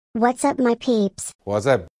What's up my peeps? What's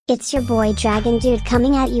up? It's your boy Dragon Dude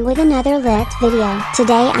coming at you with another lit video.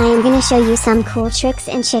 Today I am gonna show you some cool tricks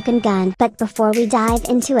in Chicken Gun. But before we dive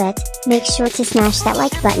into it, make sure to smash that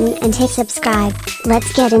like button and hit subscribe.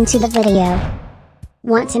 Let's get into the video.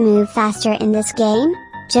 Want to move faster in this game?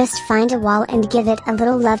 Just find a wall and give it a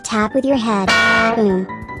little love tap with your head. Boom.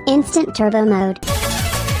 Instant turbo mode.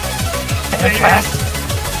 Very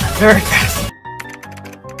fast. Very fast.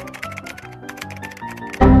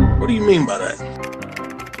 What do you mean by that?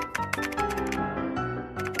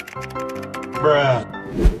 Bruh.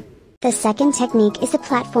 The second technique is a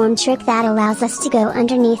platform trick that allows us to go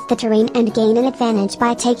underneath the terrain and gain an advantage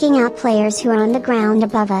by taking out players who are on the ground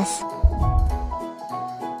above us.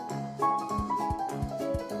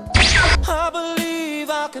 I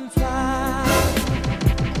believe I can fly.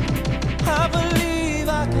 I believe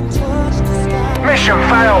I can touch the sky. Mission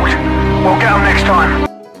failed. We'll get them next time.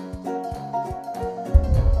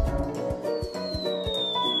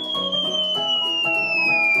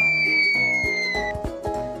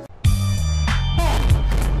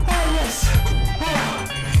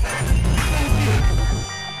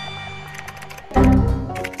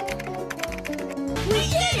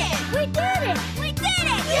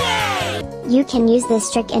 You can use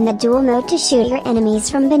this trick in the duel mode to shoot your enemies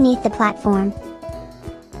from beneath the platform.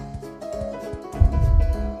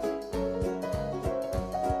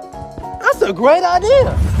 That's a great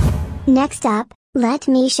idea! Next up, let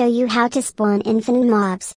me show you how to spawn infinite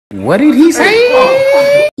mobs. What did he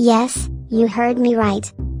say? Yes, you heard me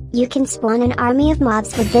right. You can spawn an army of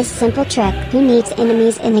mobs with this simple trick. Who needs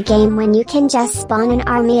enemies in the game when you can just spawn an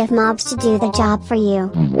army of mobs to do the job for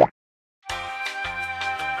you?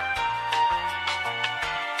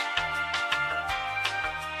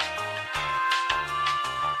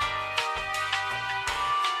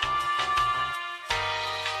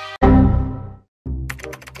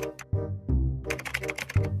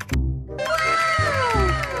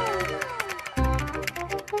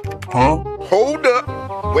 Huh? Hold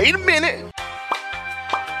up. Wait a minute.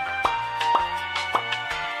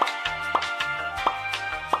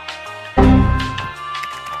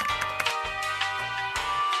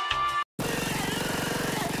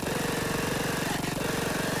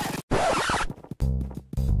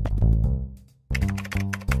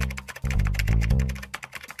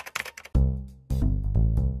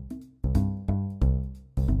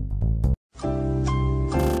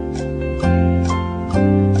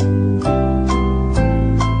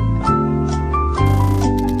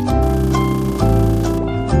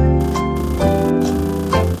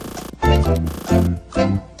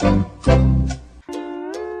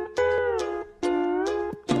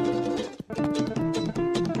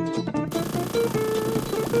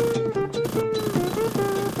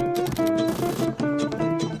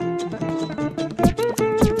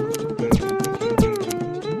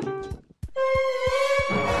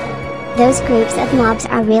 Those groups of mobs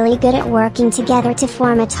are really good at working together to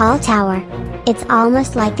form a tall tower. It's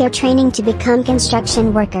almost like they're training to become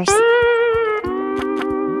construction workers.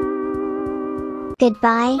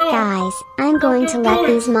 Goodbye, guys. I'm going to let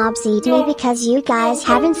these mobs eat me because you guys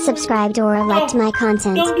haven't subscribed or liked my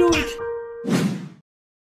content. Don't do it!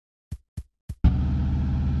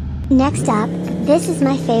 Next up, this is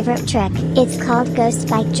my favorite trick. It's called Ghost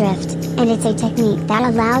Bike Drift, and it's a technique that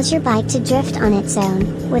allows your bike to drift on its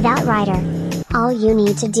own, without rider. All you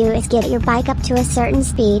need to do is get your bike up to a certain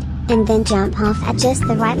speed, and then jump off at just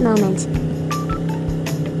the right moment.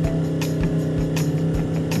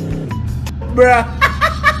 Bruh.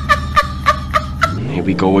 Here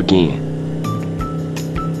we go again.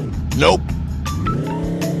 Nope.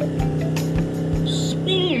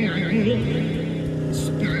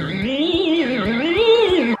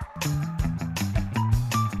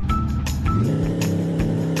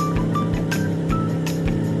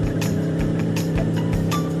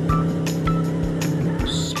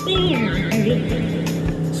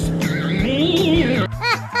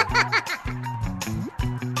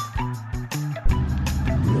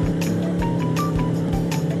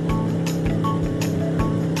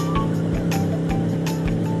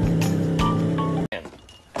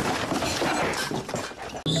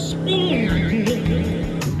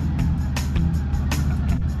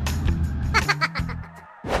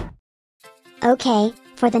 Okay,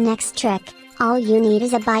 for the next trick, all you need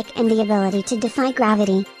is a bike and the ability to defy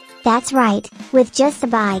gravity. That's right, with just a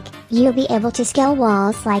bike, you'll be able to scale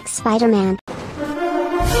walls like Spider-Man.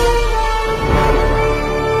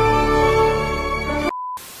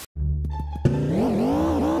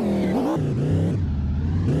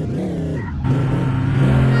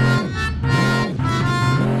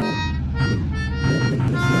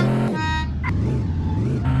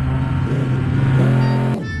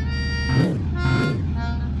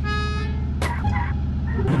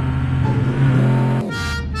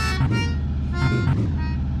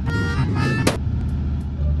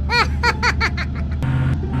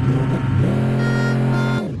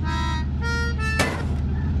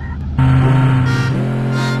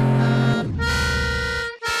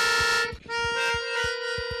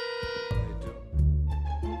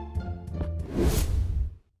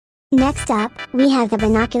 Next up, we have the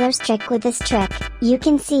binoculars trick. With this trick, you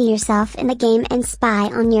can see yourself in the game and spy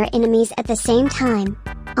on your enemies at the same time.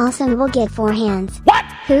 Also, you will get 4 hands. What?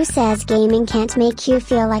 Who says gaming can't make you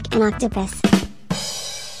feel like an octopus?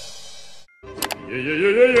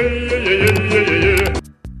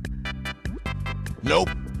 Nope.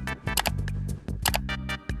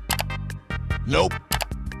 Nope.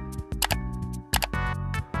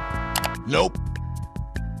 Nope.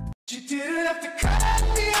 You didn't have to cut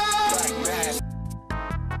me off.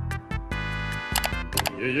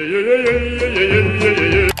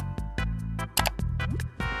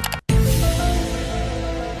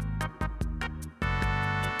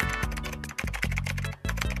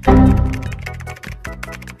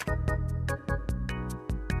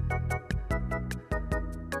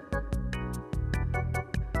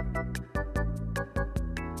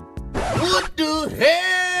 What the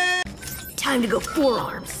hell? Time to go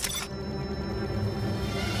forearms.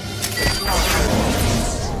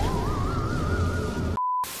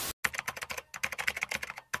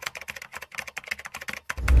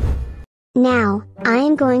 Now, I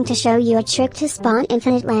am going to show you a trick to spawn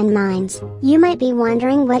infinite landmines. You might be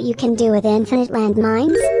wondering what you can do with infinite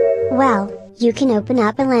landmines? Well, you can open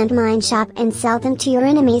up a landmine shop and sell them to your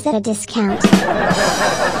enemies at a discount.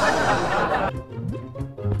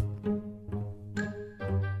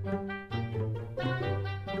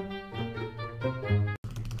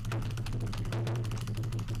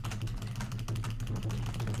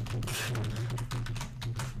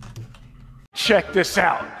 Check this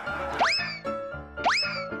out.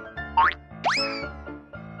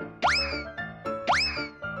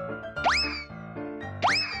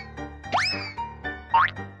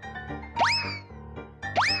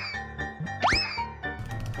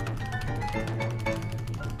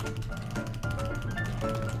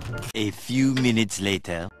 A few minutes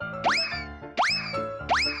later.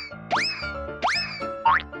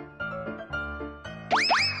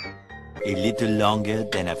 A little longer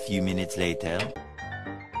than a few minutes later.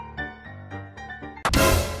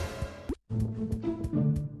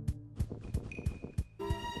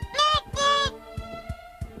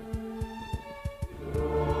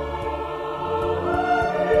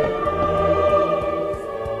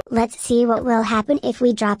 Let's see what will happen if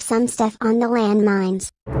we drop some stuff on the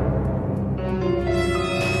landmines.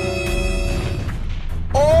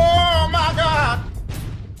 Oh my God!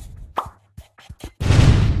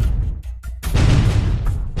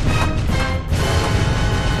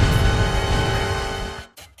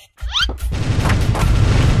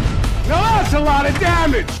 Now that's a lot of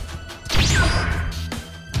damage!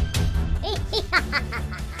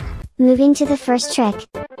 Moving to the first trick.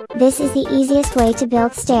 This is the easiest way to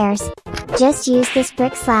build stairs. Just use this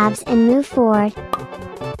brick slabs and move forward.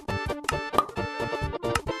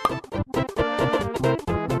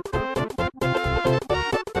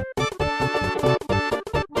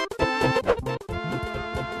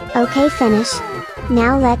 Okay, finish.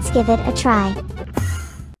 Now let's give it a try.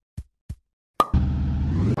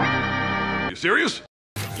 You serious?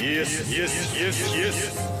 Yes, yes, yes,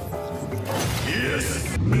 yes. Yes.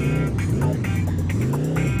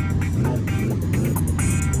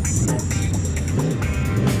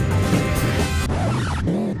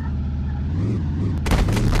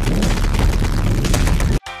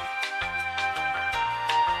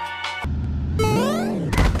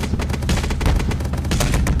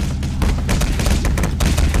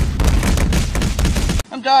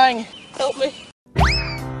 I'm dying. Help me.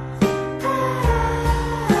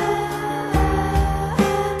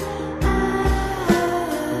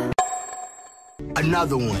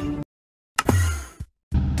 Another one.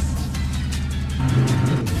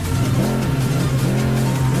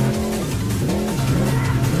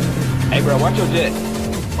 Hey bro, watch your jet.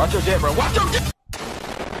 Watch your jet, bro. Watch your jet!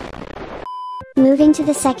 Moving to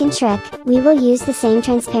the second trick, we will use the same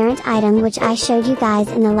transparent item which I showed you guys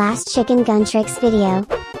in the last chicken gun tricks video.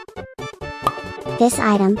 This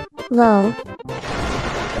item, lol.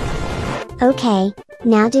 Okay,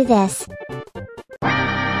 now do this.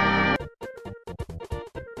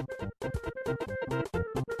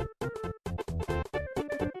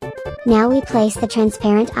 Now we place the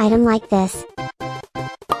transparent item like this.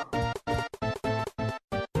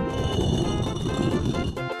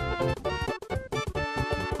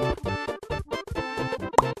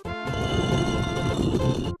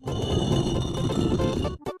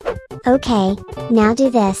 Okay, now do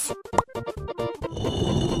this.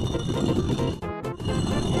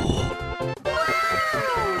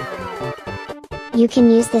 You can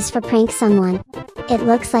use this for prank someone. It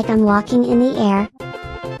looks like I'm walking in the air.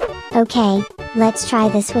 Okay, let's try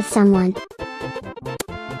this with someone.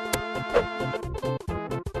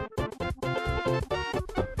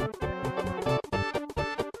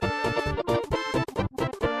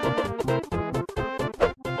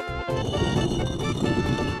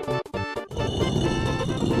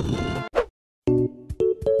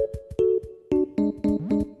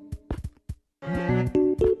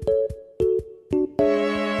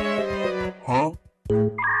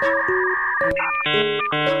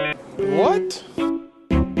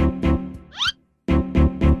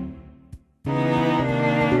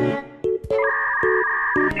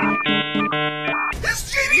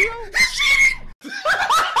 He's cheating! He's cheating!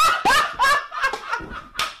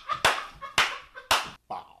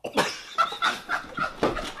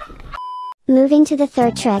 Moving to the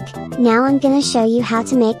third trick, now I'm gonna show you how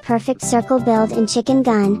to make perfect circle build in Chicken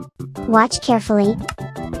Gun. Watch carefully.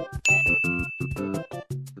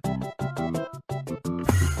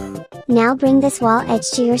 Now bring this wall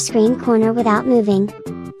edge to your screen corner without moving.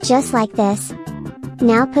 Just like this.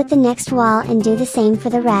 Now put the next wall and do the same for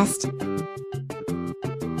the rest.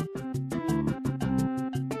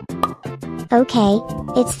 Okay,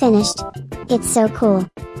 it's finished. It's so cool.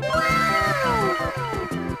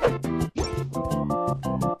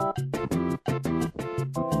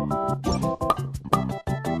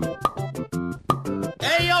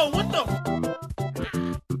 Hey yo, what the?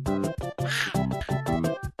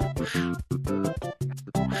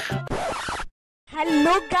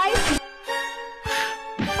 Hello, guys.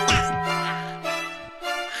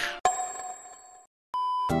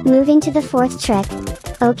 Moving to the fourth trick.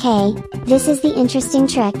 Okay, this is the interesting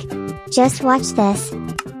trick. Just watch this.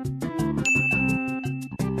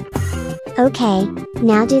 Okay,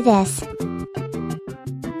 now do this.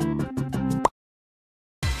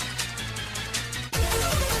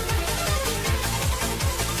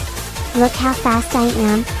 Look how fast I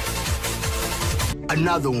am.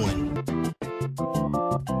 Another one.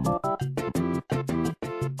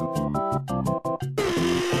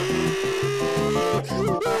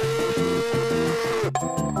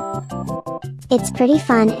 It's pretty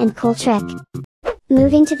fun and cool trick.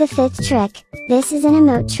 Moving to the fifth trick, this is an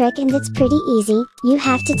emote trick and it's pretty easy. You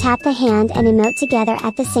have to tap the hand and emote together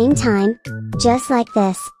at the same time. Just like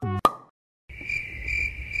this.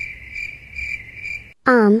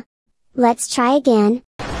 Let's try again.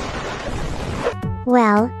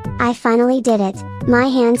 Well, I finally did it. My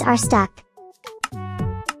hands are stuck.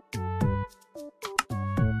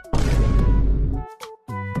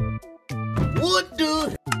 What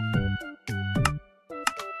the?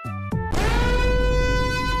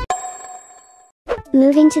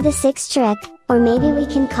 Moving to the sixth trick, or maybe we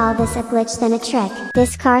can call this a glitch than a trick.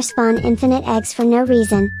 This car spawned infinite eggs for no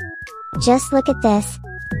reason. Just look at this.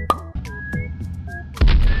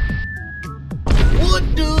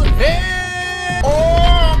 What the hell?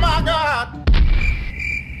 Oh my god!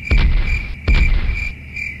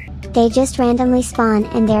 They just randomly spawn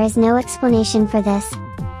and there is no explanation for this.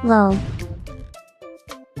 Lol.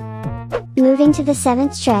 Moving to the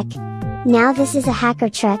seventh trick. Now this is a hacker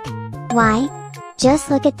trick. Why? Just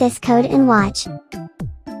look at this code and watch.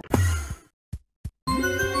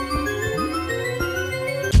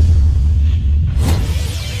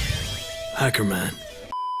 Hacker man.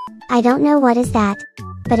 I don't know what is that,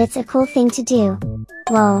 but it's a cool thing to do.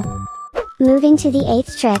 Lol. Moving to the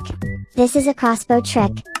eighth trick. This is a crossbow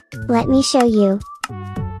trick. Let me show you.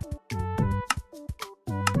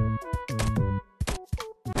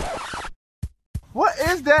 What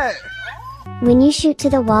is that? When you shoot to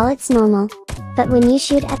the wall it's normal. But when you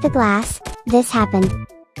shoot at the glass, this happened.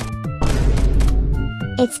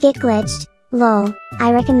 It's get glitched. Lol.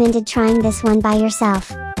 I recommended trying this one by yourself.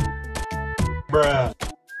 Bruh.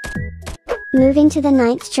 Moving to the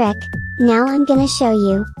ninth trick. Now I'm gonna show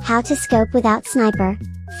you how to scope without sniper.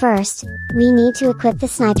 First, we need to equip the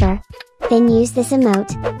sniper. Then use this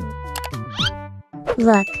emote.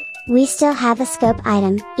 Look, we still have a scope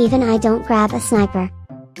item, even I don't grab a sniper.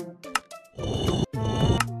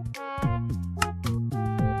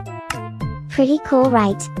 Pretty cool,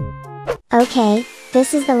 right? Okay,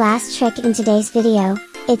 this is the last trick in today's video.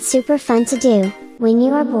 It's super fun to do, when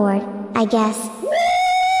you are bored, I guess.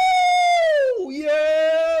 Woo!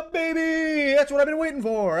 Yeah, baby! That's what I've been waiting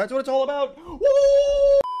for. That's what it's all about. Woo!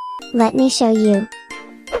 Let me show you.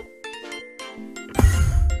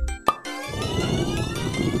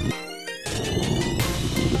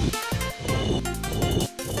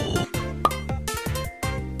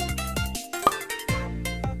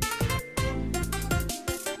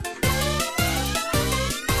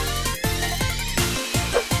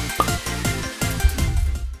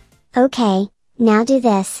 Okay, now do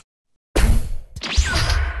this.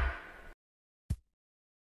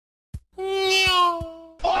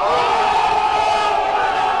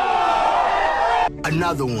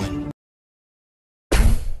 Another one.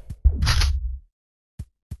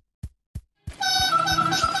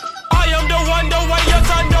 I am the one your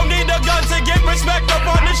son don't need a gun to get respect up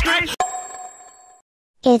on the street.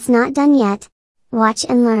 It's not done yet. Watch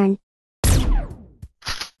and learn.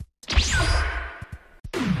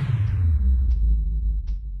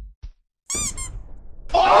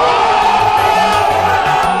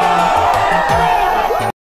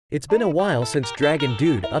 It's been a while since Dragon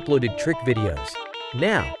Dude uploaded trick videos.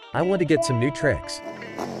 Now, I want to get some new tricks.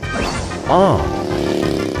 Oh,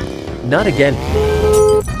 not again.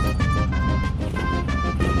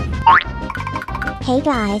 Hey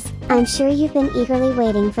guys, I'm sure you've been eagerly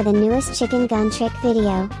waiting for the newest chicken gun trick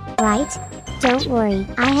video, right? Don't worry,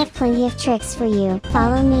 I have plenty of tricks for you.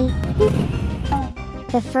 Follow me.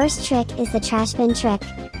 The first trick is the trash bin trick.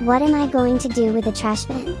 What am I going to do with the trash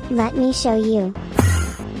bin? Let me show you.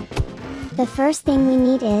 The first thing we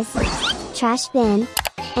need is trash bin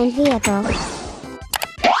and vehicle.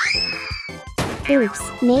 Oops,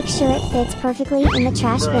 make sure it fits perfectly in the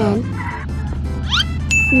trash bin.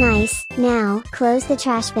 Nice, now close the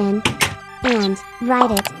trash bin and write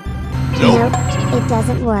it. Nope, it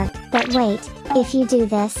doesn't work, but wait, if you do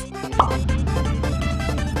this.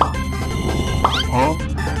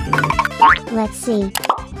 Let's see.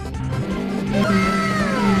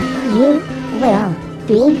 You will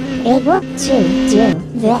be able to do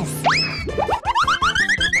this.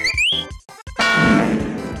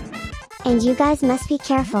 And you guys must be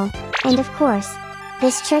careful, and of course,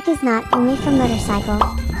 this trick is not only for motorcycle.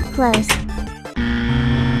 Close.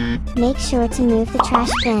 Make sure to move the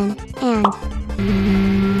trash bin, and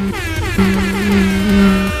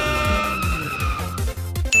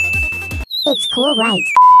it's cool, right?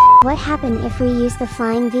 What happened if we use the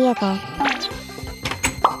flying vehicle?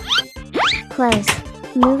 Close.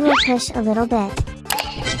 Move or push a little bit.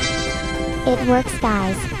 It works,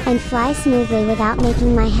 guys, and fly smoothly without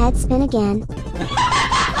making my head spin again.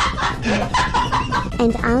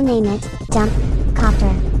 And I'll name it, Dump Copter.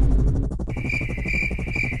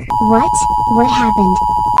 What happened?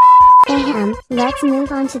 Ahem, let's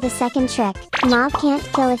move on to the second trick. Mob can't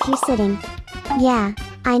kill if you're sitting. Yeah,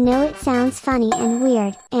 I know it sounds funny and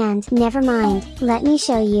weird, and never mind, let me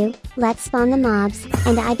show you. Let's spawn the mobs,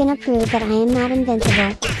 and I'm gonna prove that I am not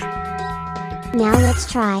invincible. Now let's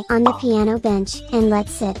try on the piano bench, and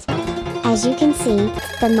let's sit. As you can see,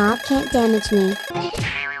 the mob can't damage me.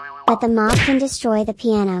 But the mob can destroy the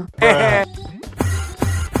piano.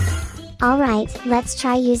 Alright, let's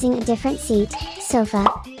try using a different seat, sofa.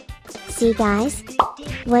 See guys?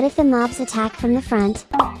 What if the mobs attack from the front?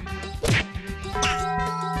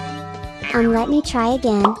 Let me try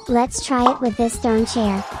again. Let's try it with this throne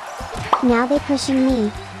chair. Now they pushing me.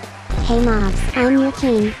 Hey mobs, I'm your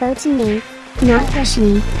king, vote to me, not push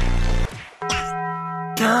me.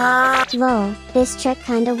 Lol, this trick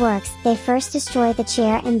kinda works. They first destroy the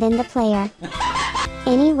chair and then the player.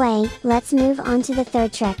 Anyway, let's move on to the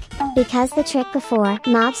third trick. Because the trick before,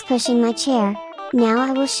 mobs pushing my chair. Now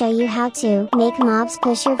I will show you how to make mobs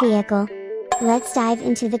push your vehicle. Let's dive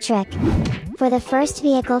into the trick. For the first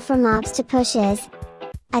vehicle for mobs to push is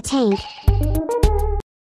a tank.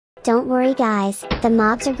 Don't worry guys, the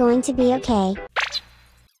mobs are going to be okay.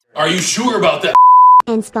 Are you sure about that?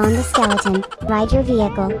 And spawn the skeleton. Ride your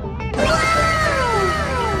vehicle.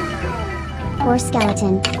 Poor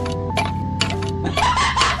skeleton.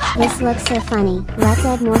 This looks so funny. Let's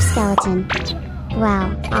add more skeleton.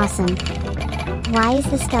 Wow, awesome. Why is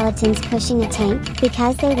the skeletons pushing a tank?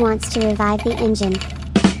 Because they wants to revive the engine.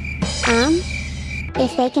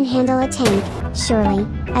 If they can handle a tank, surely,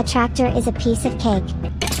 a tractor is a piece of cake.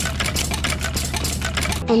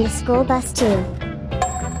 And the school bus too.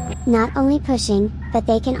 Not only pushing, but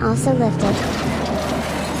they can also lift it.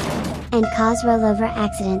 And cause rollover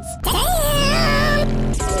accidents.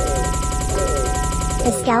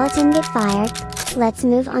 The skeleton get fired. Let's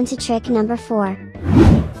move on to trick number 4.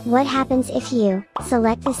 What happens if you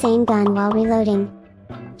select the same gun while reloading?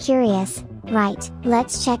 Curious, right?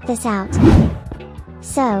 Let's check this out.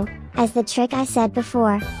 So, as the trick I said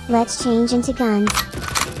before, let's change into guns.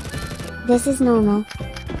 This is normal.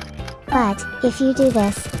 But, if you do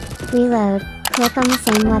this, reload, click on the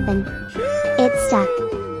same weapon. It's stuck.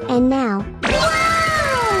 And now,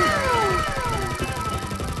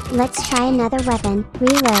 let's try another weapon,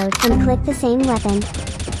 reload, and click the same weapon.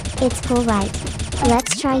 It's cool, right?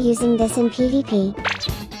 Let's try using this in PvP.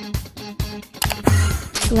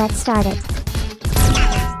 Let's start it.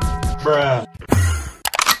 Bruh.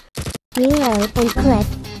 Reload and click.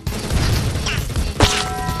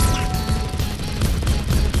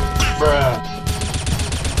 Bruh.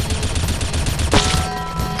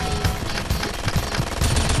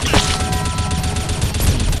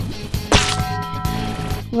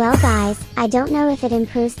 Well guys, I don't know if it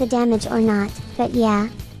improves the damage or not, but yeah,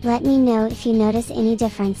 let me know if you notice any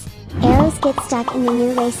difference. Arrows get stuck in the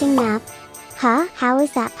new racing map. Huh? How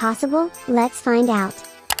is that possible? Let's find out.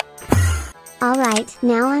 Alright,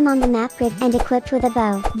 now I'm on the map grid and equipped with a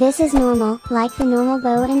bow. This is normal, like the normal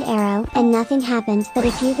bow and arrow, and nothing happened, but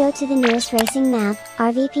if you go to the newest racing map,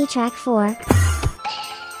 RVP Track 4,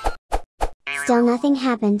 Still nothing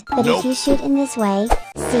happened, but if you shoot in this way,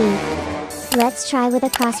 see. Let's try with a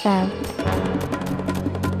crossbow.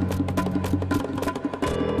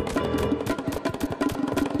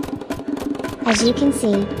 As you can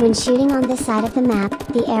see, when shooting on this side of the map,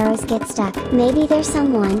 the arrows get stuck. Maybe there's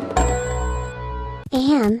someone.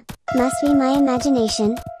 Ahem, must be my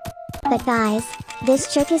imagination. But guys,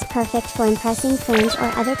 this trick is perfect for impressing friends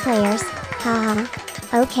or other players, haha.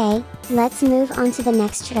 Okay, let's move on to the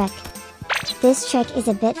next trick. This trick is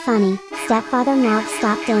a bit funny. Stepfather Mob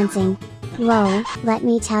stop dancing. Lol, let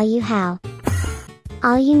me tell you how.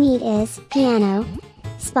 All you need is piano,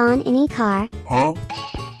 spawn any car,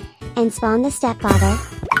 and spawn the stepfather.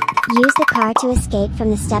 Use the car to escape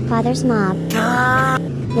from the stepfather's mob.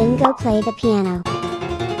 Then go play the piano.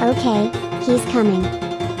 Okay, he's coming.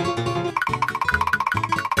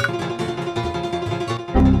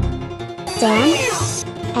 Damn!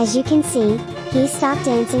 As you can see, he stopped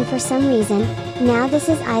dancing for some reason. Now this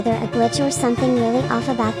is either a glitch or something really off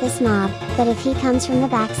about this mob, but if he comes from the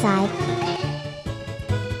backside,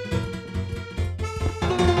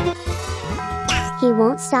 he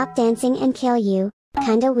won't stop dancing and kill you.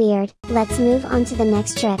 Kinda weird. Let's move on to the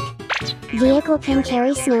next trick. Vehicle can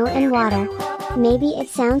carry snow and water. Maybe it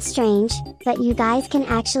sounds strange, but you guys can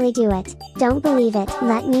actually do it. Don't believe it?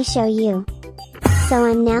 Let me show you. So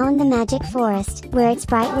I'm now in the magic forest, where it's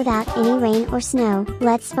bright without any rain or snow.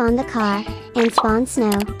 Let's spawn the car, and spawn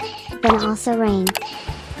snow. Then also rain.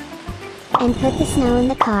 And put the snow in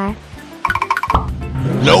the car.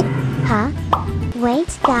 Nope. Huh?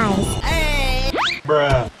 Wait, guys.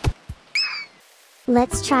 Bruh.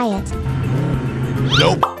 Let's try it.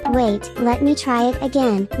 Nope. Wait, let me try it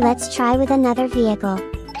again. Let's try with another vehicle.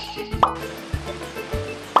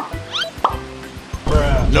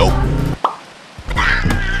 Bruh. Nope.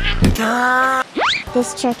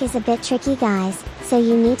 This trick is a bit tricky guys, so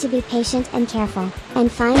you need to be patient and careful,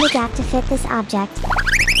 and find a gap to fit this object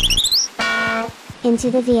into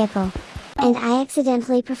the vehicle. And I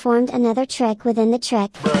accidentally performed another trick within the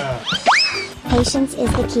trick. Bruh. Patience is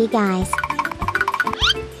the key guys.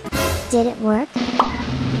 Did it work?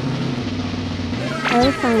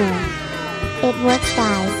 Oh finally. It works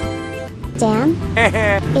guys. Damn.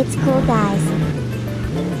 It's cool guys.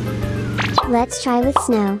 Let's try with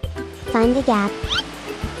snow. Find the gap.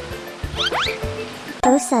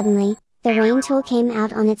 Oh suddenly, the rain tool came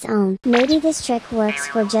out on its own. Maybe this trick works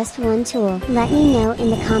for just one tool. Let me know in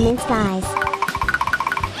the comments guys.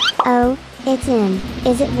 Oh, it's in.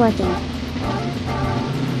 Is it working?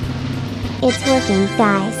 It's working,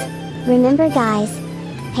 guys. Remember guys,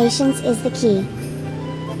 patience is the key.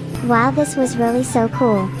 Wow, this was really so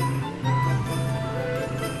cool.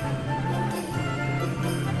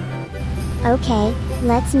 Okay,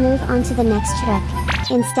 let's move on to the next trick.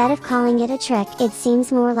 Instead of calling it a trick, it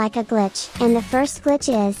seems more like a glitch. And the first glitch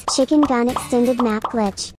is Chicken Gun Extended Map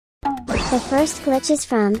Glitch. The first glitch is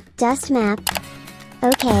from Dust Map.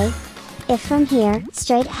 Okay, if from here,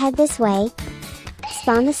 straight ahead this way,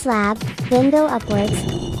 spawn the slab, then go upwards,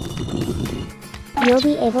 you'll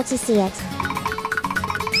be able to see it.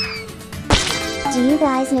 Do you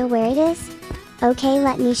guys know where it is? Okay,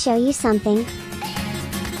 let me show you something.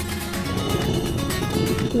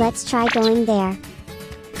 Let's try going there.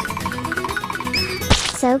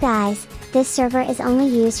 So guys, this server is only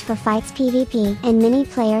used for fights PvP, and many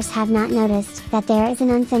players have not noticed that there is an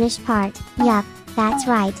unfinished part. Yup, that's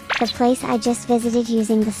right, the place I just visited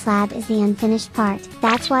using the slab is the unfinished part.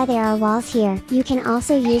 That's why there are walls here. You can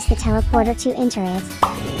also use the teleporter to enter it.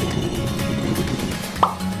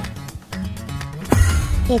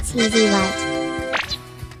 It's easy right?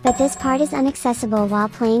 But this part is inaccessible while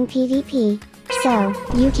playing PvP, so,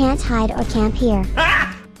 you can't hide or camp here.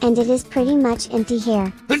 And it is pretty much empty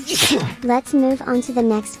here. Let's move on to the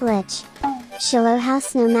next glitch. Shallow House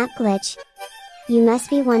Snow Map Glitch. You must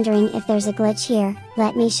be wondering if there's a glitch here.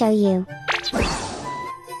 Let me show you.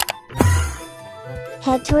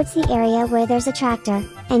 Head towards the area where there's a tractor,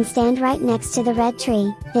 and stand right next to the red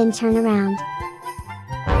tree, then turn around.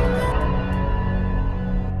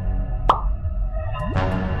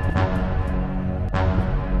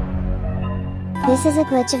 This is a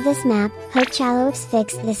glitch of this map. Hope Chaloux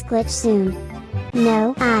fix this glitch soon.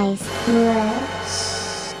 No eyes.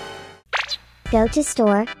 Go to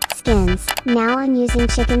store, skins. Now I'm using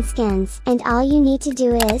chicken skins. And all you need to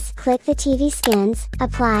do is click the TV skins,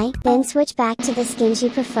 apply, then switch back to the skins you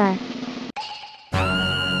prefer.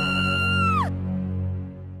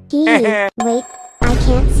 Wait, I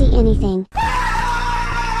can't see anything.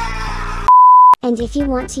 And if you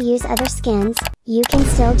want to use other skins, you can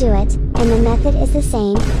still do it, and the method is the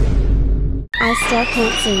same. I still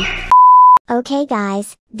can't see. Okay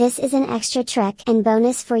guys, this is an extra trick and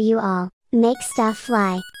bonus for you all. Make stuff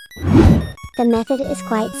fly. The method is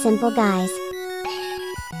quite simple guys.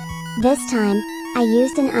 This time, I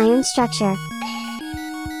used an iron structure.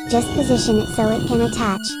 Just position it so it can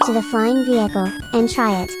attach to the flying vehicle, and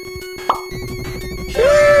try it.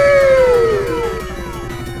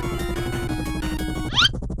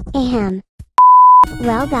 Ahem.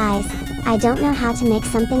 Well guys, I don't know how to make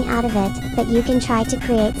something out of it, but you can try to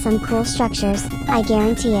create some cool structures, I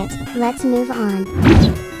guarantee it. Let's move on.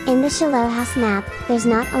 In the Shallow House map, there's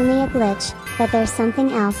not only a glitch, but there's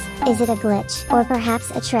something else. Is it a glitch, or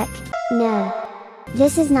perhaps a trick? No.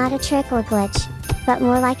 This is not a trick or glitch, but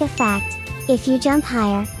more like a fact. If you jump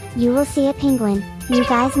higher, you will see a penguin. You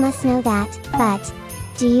guys must know that, but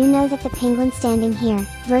do you know that the penguin standing here,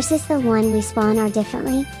 versus the one we spawn are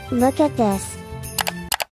differently? Look at this.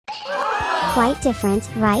 Quite different,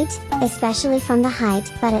 right? Especially from the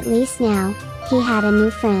height, but at least now, he had a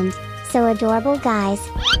new friend. So adorable guys,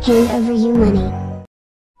 hand over you money.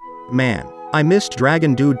 Man, I missed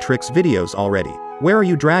Dragon Dude Tricks videos already. Where are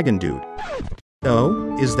you Dragon Dude?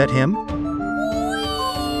 Oh, is that him?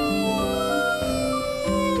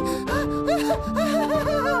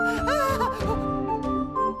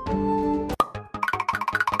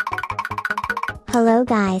 Hello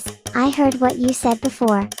guys, I heard what you said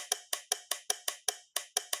before.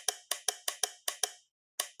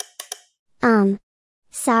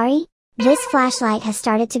 Sorry? This flashlight has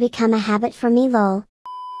started to become a habit for me lol.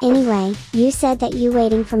 Anyway, you said that you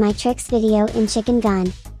waiting for my tricks video in Chicken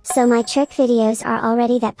Gun. So my trick videos are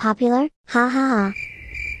already that popular? Ha ha ha.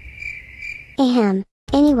 Ahem.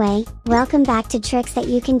 Anyway, welcome back to tricks that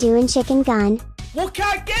you can do in Chicken Gun. What can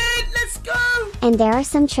I get? Let's go! And there are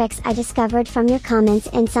some tricks I discovered from your comments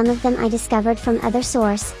and some of them I discovered from other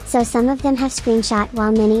source, so some of them have screenshot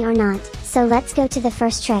while many are not. So let's go to the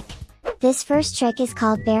first trick. This first trick is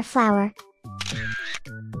called Bear Flower.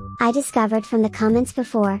 I discovered from the comments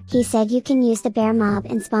before, he said you can use the bear mob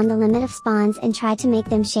and spawn the limit of spawns and try to make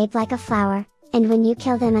them shape like a flower, and when you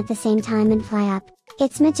kill them at the same time and fly up.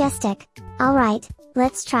 It's majestic. Alright,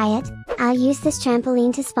 let's try it. I'll use this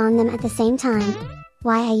trampoline to spawn them at the same time.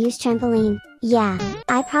 Why I use trampoline? Yeah,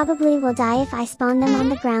 I probably will die if I spawn them on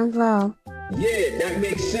the ground lol. Yeah, that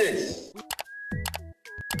makes sense.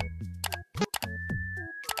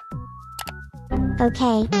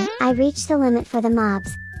 Okay, I reached the limit for the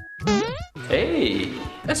mobs. Hey,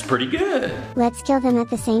 that's pretty good. Let's kill them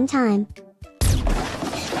at the same time.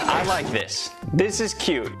 I like this. This is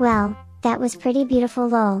cute. Well, that was pretty beautiful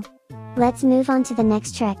lol. Let's move on to the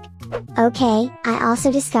next trick. Okay, I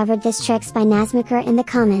also discovered this tricks by Nazmaker in the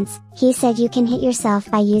comments. He said you can hit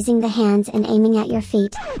yourself by using the hands and aiming at your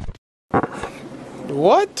feet.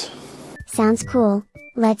 What? Sounds cool.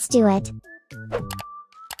 Let's do it.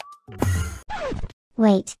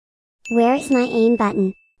 Wait. Where is my aim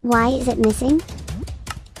button? Why is it missing?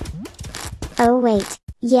 Oh wait,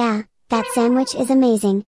 yeah, that sandwich is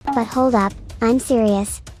amazing, but hold up, I'm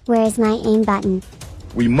serious, where is my aim button?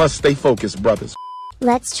 We must stay focused, brothers.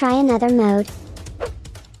 Let's try another mode.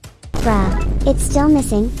 Bruh, it's still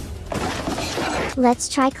missing. Let's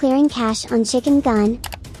try clearing cache on Chicken Gun.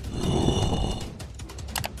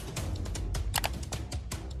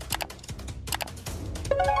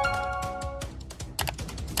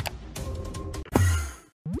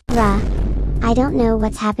 Bruh. I don't know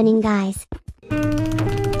what's happening guys.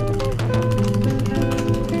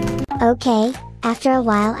 Okay, after a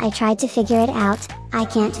while I tried to figure it out, I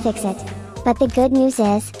can't fix it. But the good news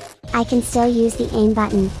is, I can still use the aim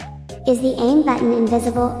button. Is the aim button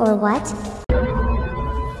invisible or what?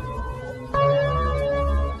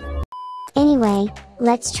 Anyway,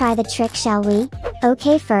 let's try the trick shall we?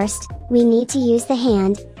 Okay first, we need to use the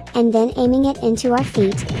hand, and then aiming it into our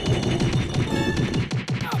feet.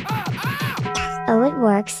 Oh it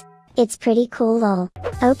works, it's pretty cool lol.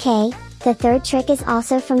 Okay, the third trick is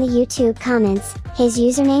also from the YouTube comments, his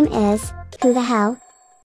username is, who the hell?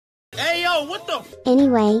 Hey yo, what the f—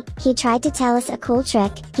 Anyway, he tried to tell us a cool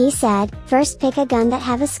trick. He said, first pick a gun that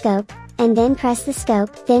have a scope, and then press the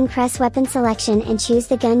scope, then press weapon selection and choose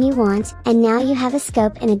the gun you want, and now you have a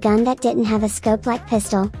scope and a gun that didn't have a scope like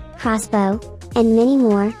pistol, crossbow, and many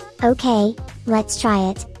more. Okay, let's try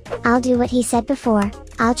it. I'll do what he said before.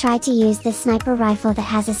 I'll try to use this sniper rifle that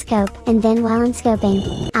has a scope, and then while I'm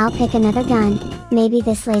scoping, I'll pick another gun, maybe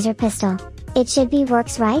this laser pistol. It should be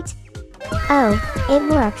works right? Oh,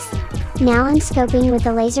 it works. Now I'm scoping with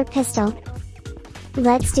the laser pistol.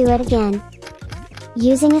 Let's do it again.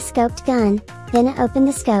 Using a scoped gun, then open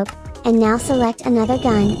the scope, and now select another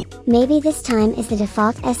gun, maybe this time is the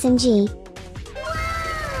default SMG.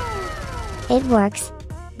 It works.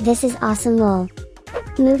 This is awesome lol.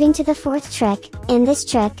 Moving to the fourth trick, in this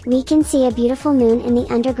trick we can see a beautiful moon in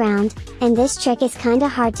the underground, and this trick is kinda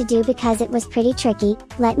hard to do because it was pretty tricky,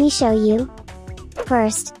 let me show you.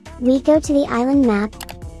 First, we go to the island map,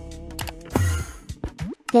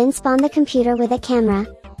 then spawn the computer with a camera,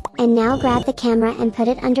 and now grab the camera and put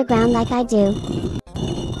it underground like I do.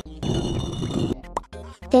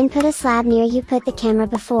 Then put a slab near you put the camera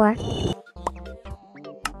before.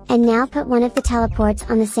 And now put one of the teleports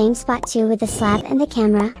on the same spot too with the slab and the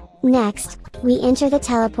camera. Next, we enter the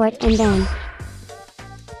teleport and then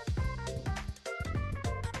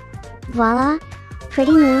voila!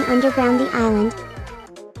 Pretty moon underground the island.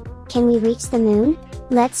 Can we reach the moon?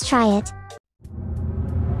 Let's try it.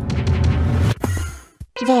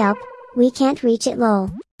 Velp, we can't reach it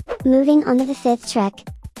lol. Moving on to the fifth trick.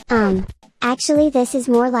 Actually this is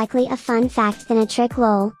more likely a fun fact than a trick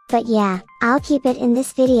lol, but yeah, I'll keep it in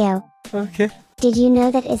this video. Okay. Did you know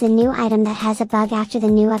that is a new item that has a bug after the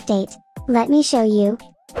new update? Let me show you.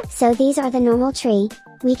 So these are the normal tree,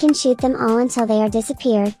 we can shoot them all until they are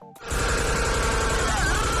disappeared.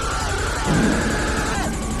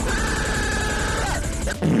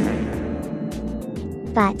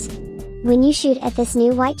 But when you shoot at this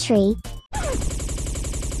new white tree,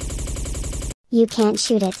 you can't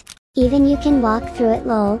shoot it. Even you can walk through it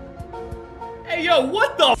lol. Hey yo,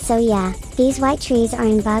 what the? So yeah, these white trees are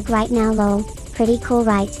in bug right now lol, pretty cool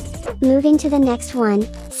right? Moving to the next one,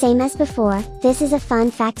 same as before, this is a fun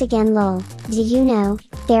fact again lol. Did you know,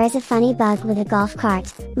 there is a funny bug with a golf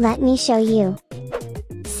cart? Let me show you.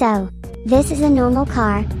 So, this is a normal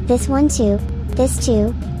car, this one too, this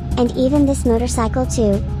too, and even this motorcycle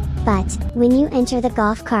too, but, when you enter the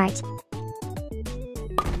golf cart,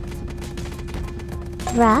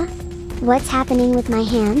 bruh? What's happening with my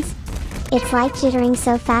hands? It's like jittering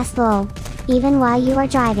so fast lol. Even while you are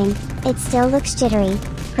driving, it still looks jittery.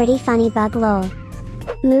 Pretty funny bug lol.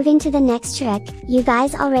 Moving to the next trick, you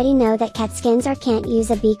guys already know that cat skins can't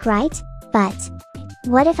use a beak right? But,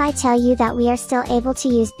 what if I tell you that we are still able to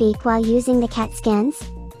use beak while using the cat skins?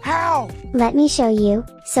 How? Let me show you.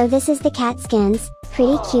 So this is the cat skins,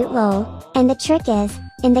 pretty cute lol, and the trick is,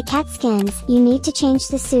 in the cat skins, you need to change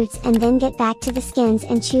the suits and then get back to the skins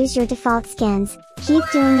and choose your default skins. Keep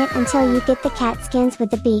doing it until you get the cat skins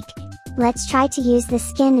with the beak. Let's try to use this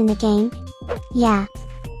skin in the game. Yeah.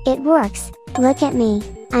 It works, look at me,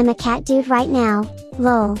 I'm a cat dude right now,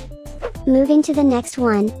 lol. Moving to the next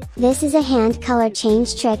one, this is a hand color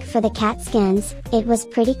change trick for the cat skins, it was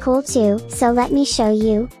pretty cool too, so let me show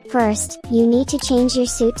you. First, you need to change your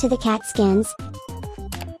suit to the cat skins,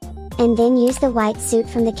 and then use the white suit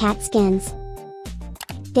from the cat skins.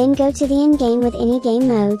 Then go to the in-game with any game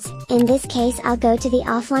modes, in this case I'll go to the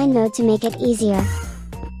offline mode to make it easier.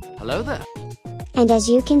 Hello there. And as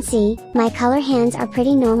you can see, my color hands are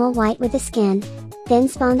pretty normal white with the skin. Then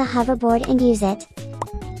spawn the hoverboard and use it.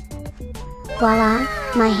 Voila,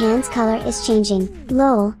 my hands color is changing,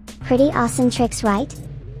 lol, pretty awesome tricks right?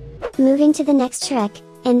 Moving to the next trick,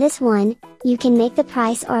 in this one, you can make the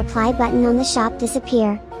price or apply button on the shop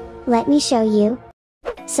disappear. Let me show you.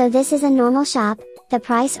 So this is a normal shop, the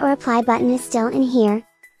price or apply button is still in here.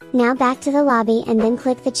 Now back to the lobby and then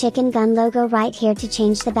click the chicken gun logo right here to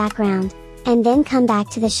change the background. And then come back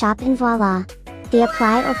to the shop and voila! The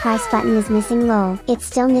apply or price button is missing lol. It's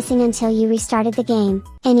still missing until you restarted the game.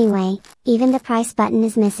 Anyway, even the price button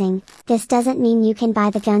is missing. This doesn't mean you can buy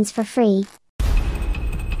the guns for free.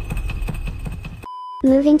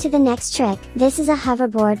 Moving to the next trick, this is a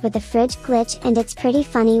hoverboard with a fridge glitch and it's pretty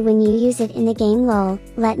funny when you use it in the game lol.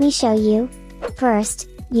 Let me show you. First,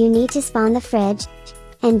 you need to spawn the fridge,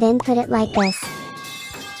 and then put it like this.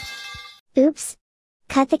 Oops!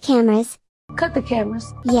 Cut the cameras. Cut the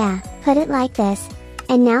cameras. Yeah, put it like this.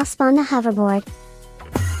 And now spawn the hoverboard.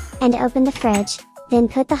 And open the fridge, then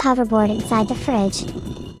put the hoverboard inside the fridge.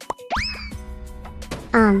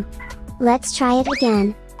 Let's try it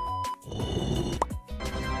again.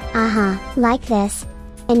 Like this.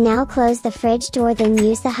 And now close the fridge door then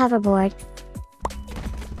use the hoverboard.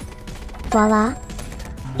 Voila!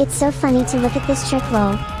 It's so funny to look at this trick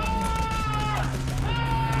lol.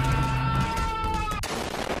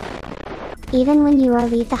 Even when you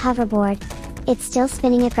leave the hoverboard, it's still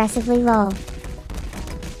spinning aggressively lol.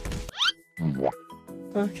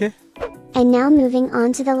 Okay. And now moving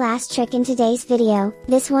on to the last trick in today's video,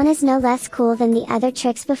 this one is no less cool than the other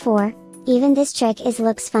tricks before, even this trick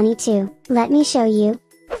looks funny too. Let me show you.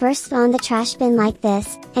 First spawn the trash bin like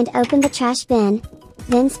this, and open the trash bin.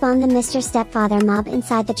 Then spawn the Mr. Stepfather mob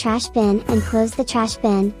inside the trash bin and close the trash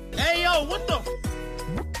bin. Hey yo, what the?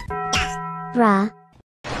 Bruh.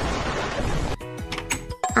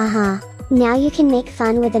 Now you can make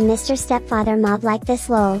fun with the Mr. Stepfather mob like this,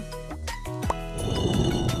 lol.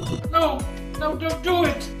 No, don't do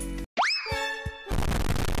it!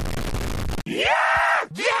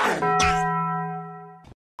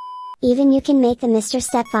 Even you can make the Mr.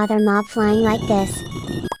 Stepfather mob flying like this.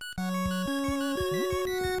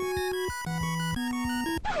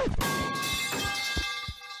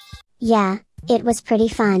 Yeah, it was pretty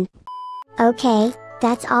fun. Okay,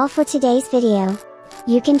 that's all for today's video.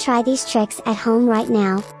 You can try these tricks at home right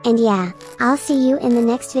now, and yeah, I'll see you in the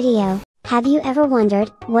next video. Have you ever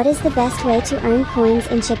wondered, what is the best way to earn coins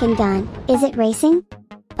in Chicken Gun? Is it racing?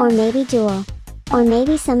 Or maybe duel? Or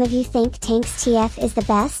maybe some of you think Tanks TF is the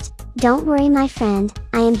best? Don't worry my friend,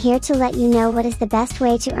 I am here to let you know what is the best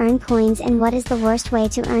way to earn coins and what is the worst way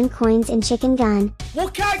to earn coins in Chicken Gun.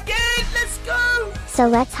 Okay, again, let's go! So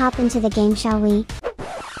let's hop into the game, shall we?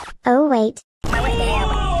 Oh wait.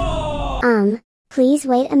 Please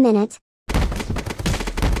wait a minute.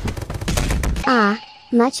 Ah,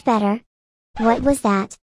 much better. What was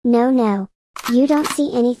that? No, you don't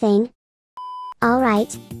see anything.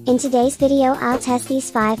 Alright, in today's video I'll test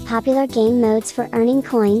these 5 popular game modes for earning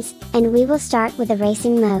coins, and we will start with the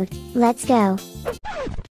racing mode. Let's go.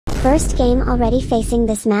 First game already facing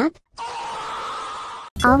this map?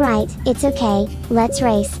 Alright, it's okay, let's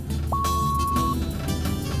race.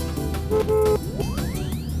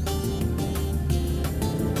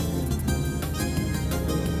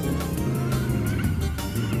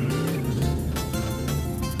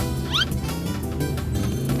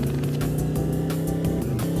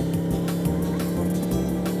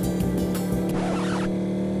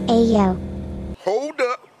 Ayo. Hold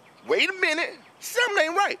up. Wait a minute. Something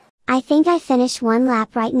ain't right. I think I finished 1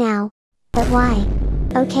 lap right now. But why?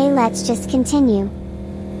 Okay, let's just continue.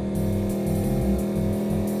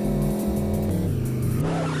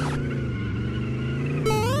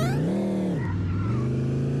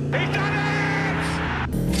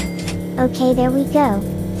 Okay, there we go.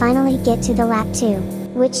 Finally get to the lap 2,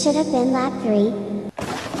 which should have been lap 3.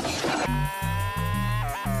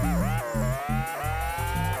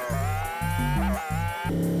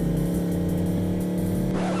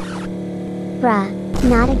 Bruh,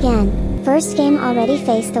 not again. First game already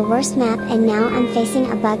faced the worst map and now I'm facing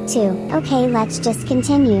a bug too. Okay, let's just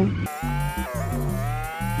continue.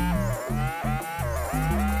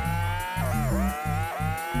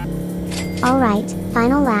 Alright,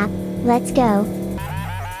 final lap, let's go.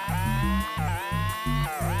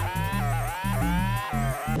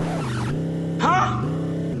 Huh?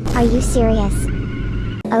 Are you serious?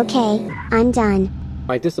 Okay, I'm done.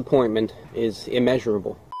 My disappointment is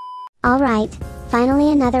immeasurable. Alright,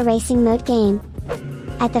 finally another racing mode game.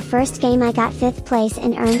 At the first game I got 5th place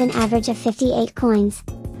and earned an average of 58 coins.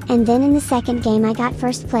 And then in the second game I got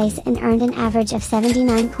 1st place and earned an average of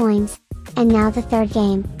 79 coins. And now the third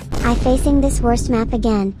game. I facing this worst map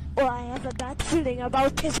again. Oh, I have a bad feeling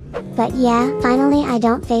about this. But yeah, finally I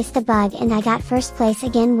don't face the bug and I got 1st place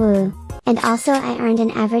again, woo. And also I earned an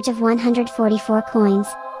average of 144 coins.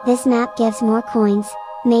 This map gives more coins,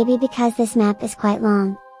 maybe because this map is quite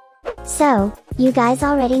long. So, you guys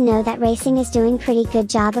already know that racing is doing pretty good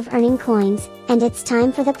job of earning coins, and it's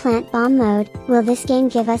time for the plant bomb mode. Will this game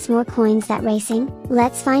give us more coins than racing?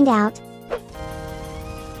 Let's find out.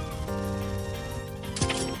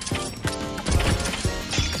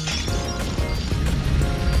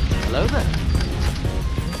 Hello there.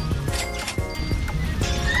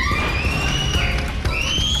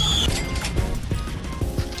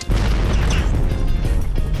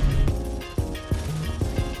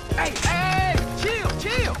 Hey,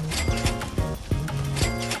 chill.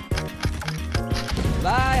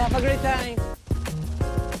 Bye, have a great time.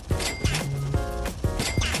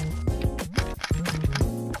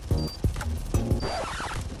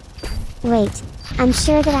 Wait, I'm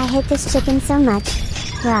sure that I hate this chicken so much.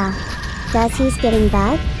 Wow. Does he's getting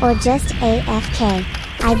bug, or just AFK?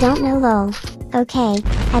 I don't know, lol. Okay,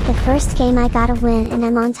 at the first game I got a win and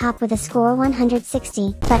I'm on top with a score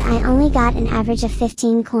 160, but I only got an average of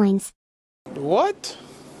 15 coins. What?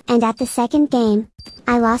 And at the second game,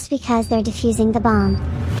 I lost because they're defusing the bomb.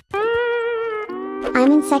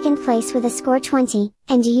 I'm in second place with a score 20,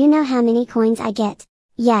 and do you know how many coins I get?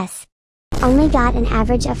 Yes. Only got an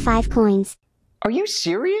average of 5 coins. Are you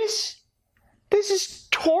serious? This is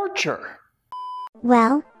torture.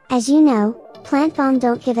 Well, as you know, Plant Bomb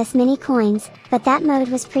don't give us many coins, but that mode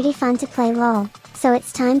was pretty fun to play, lol. So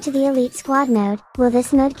it's time to the Elite Squad mode. Will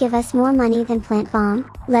this mode give us more money than Plant Bomb?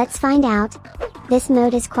 Let's find out. This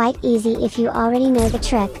mode is quite easy if you already know the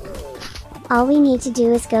trick. All we need to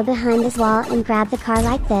do is go behind this wall and grab the car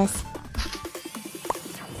like this.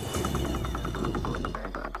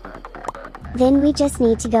 Then we just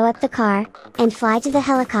need to go up the car, and fly to the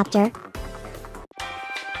helicopter.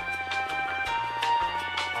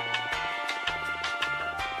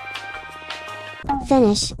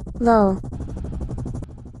 Finish, lol.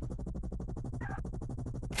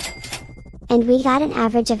 And we got an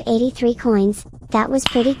average of 83 coins, that was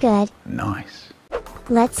pretty good. Nice.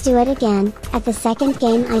 Let's do it again. At the second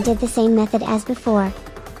game I did the same method as before.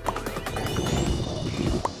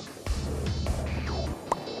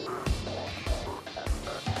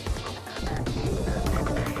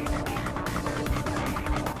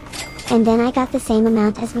 And then I got the same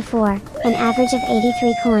amount as before, an average of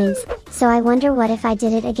 83 coins, so I wonder what if I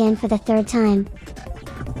did it again for the third time.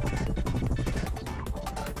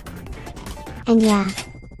 And yeah,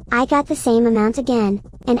 I got the same amount again,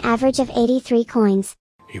 an average of 83 coins.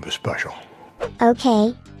 He was special.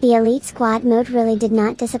 Okay, the Elite Squad mode really did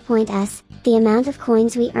not disappoint us, the amount of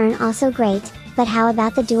coins we earn also great, but how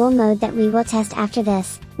about the duel mode that we will test after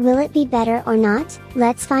this? Will it be better or not?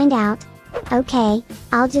 Let's find out. Okay,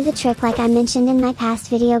 I'll do the trick like I mentioned in my past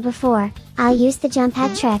video before, I'll use the jump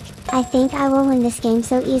pad trick. I think I will win this game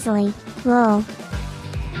so easily, lol.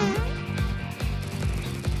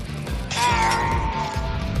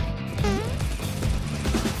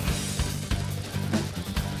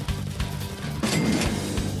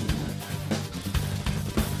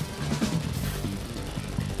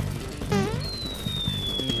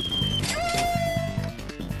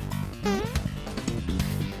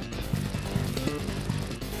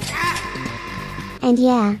 And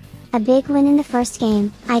yeah, a big win in the first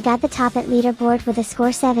game. I got the top at leaderboard with a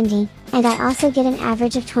score 70, and I also get an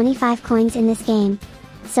average of 25 coins in this game.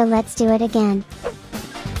 So let's do it again.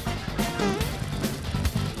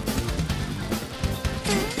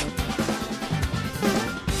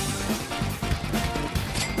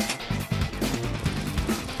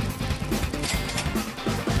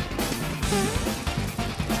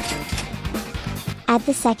 At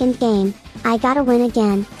the second game, I got a win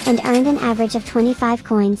again, and earned an average of 25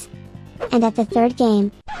 coins. And at the third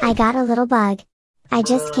game, I got a little bug. I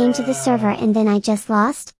just came to the server and then I just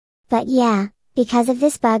lost? But yeah, because of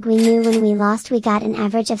this bug we knew when we lost we got an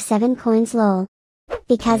average of 7 coins lol.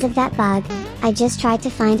 Because of that bug, I just tried to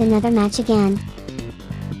find another match again.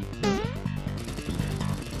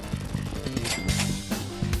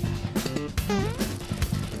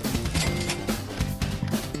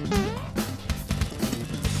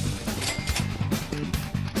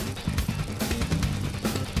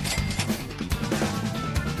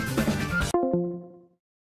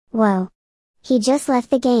 Whoa. He just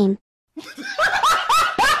left the game.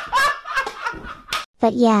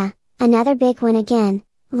 But yeah, another big win again,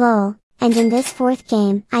 lol, and in this fourth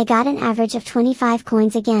game, I got an average of 25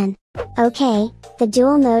 coins again. Okay, the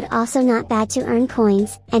duel mode also not bad to earn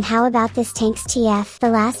coins, and how about this Tanks TF, the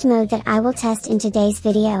last mode that I will test in today's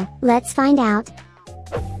video. Let's find out.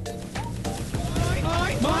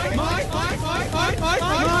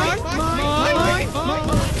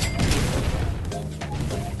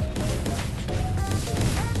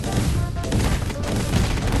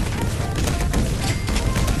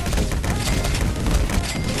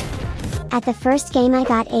 At the first game I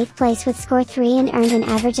got 8th place with score 3 and earned an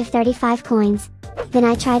average of 35 coins. Then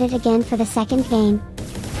I tried it again for the second game.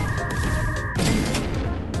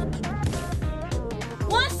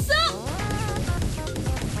 What's up?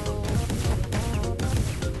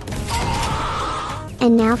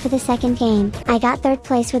 And now for the second game, I got 3rd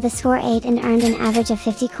place with a score 8 and earned an average of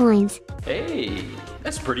 50 coins. Hey,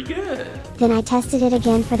 that's pretty good. Then I tested it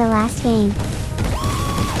again for the last game.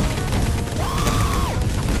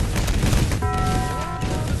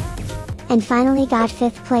 And finally got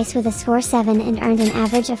 5th place with a score 7 and earned an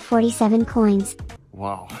average of 47 coins.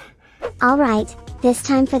 Wow. Alright, this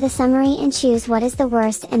time for the summary and choose what is the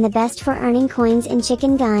worst and the best for earning coins in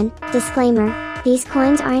Chicken Gun. Disclaimer, these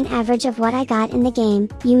coins are an average of what I got in the game,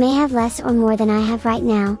 you may have less or more than I have right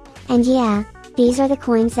now, and yeah, these are the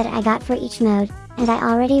coins that I got for each mode, and I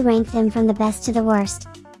already ranked them from the best to the worst.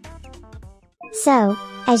 So,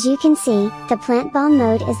 as you can see, the plant bomb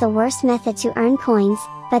mode is the worst method to earn coins,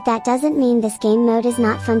 but that doesn't mean this game mode is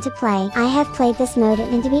not fun to play. I have played this mode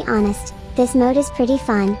and to be honest, this mode is pretty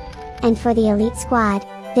fun. And for the Elite Squad,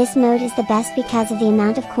 this mode is the best because of the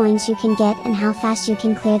amount of coins you can get and how fast you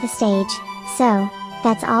can clear the stage. So,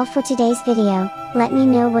 that's all for today's video, let me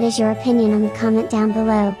know what is your opinion on the comment down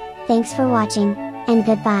below. Thanks for watching, and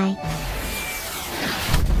goodbye.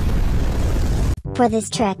 For this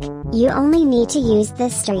trick, you only need to use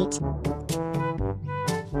this street.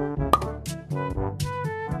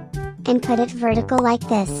 And put it vertical like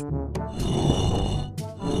this.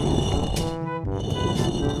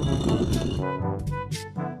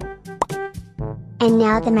 And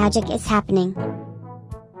now the magic is happening.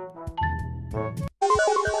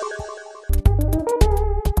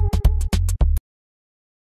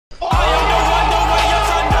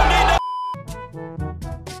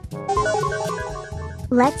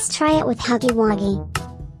 Let's try it with Huggy Wuggy.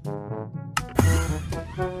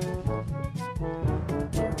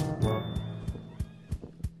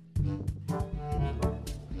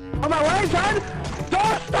 On my way, son!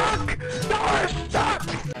 Door stuck! Door stuck!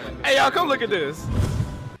 Hey, y'all, come look at this.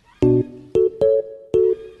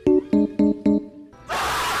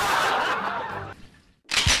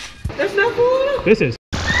 That's not cool. This is.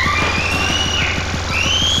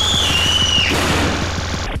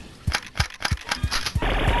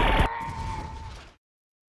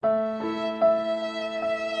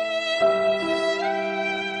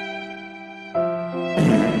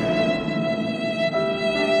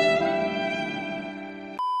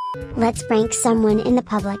 Let's prank someone in the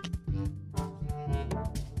public.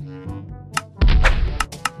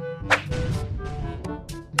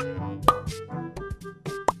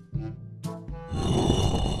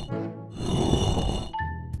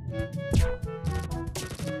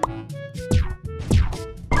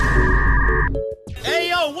 Hey,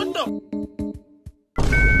 yo, what the?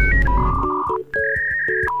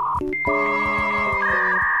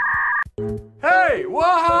 Hey,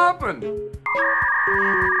 what happened?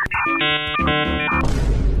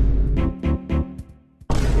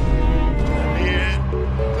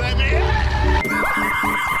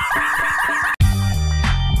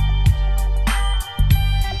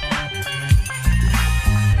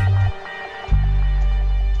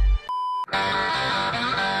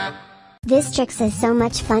 This tricks is so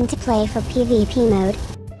much fun to play for PvP mode.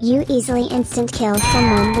 You easily instant kill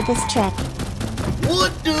someone with this trick.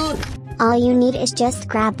 What, dude? All you need is just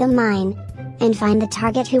grab the mine and find the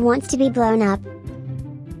target who wants to be blown up.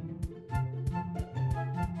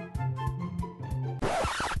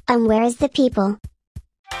 Where is the people?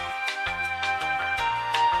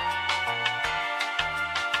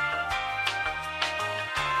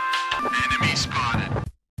 Enemy spotted.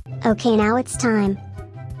 Okay, now it's time.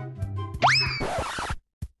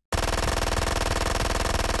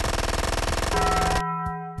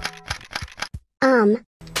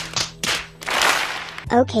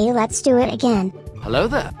 Okay, let's do it again. Hello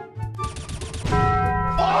there.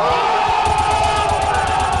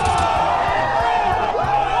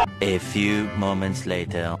 A few moments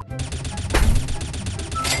later.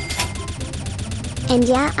 And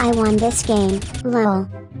yeah, I won this game, lol.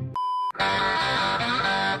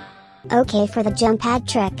 Okay, for the jump pad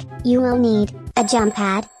trick, you will need a jump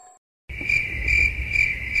pad.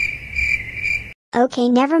 Okay,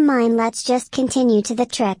 never mind, let's just continue to the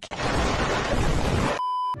trick.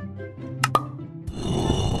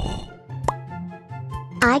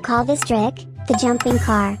 I call this trick the jumping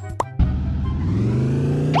car.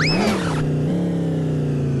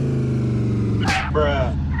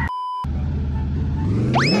 Bruh.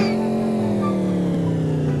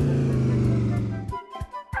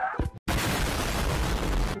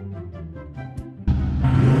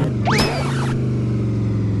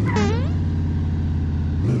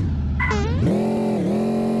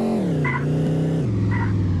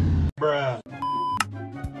 Bruh.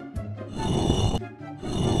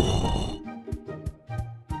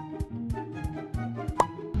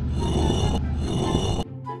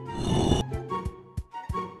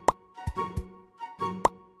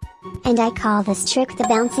 And I call this trick the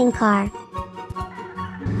bouncing car.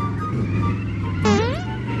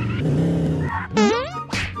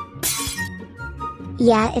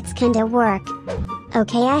 Yeah, it's kinda work.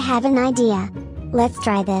 Okay, I have an idea. Let's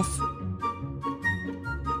try this.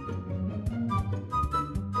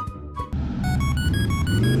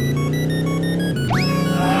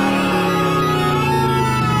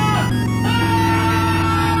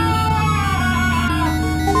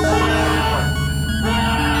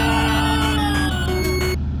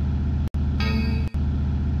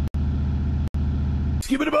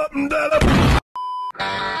 Skip it up and down.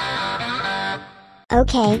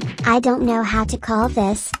 Okay, I don't know how to call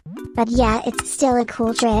this, but yeah, it's still a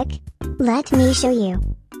cool trick. Let me show you.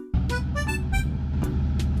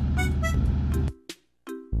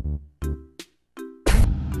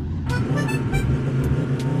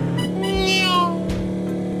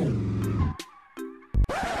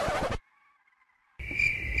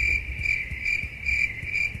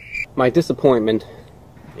 My disappointment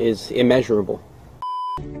is immeasurable.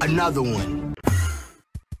 Another one.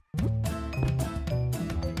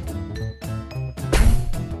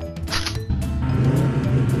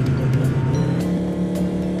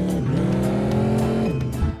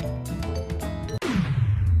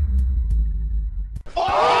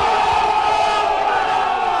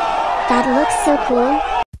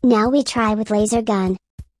 Now we try with laser gun.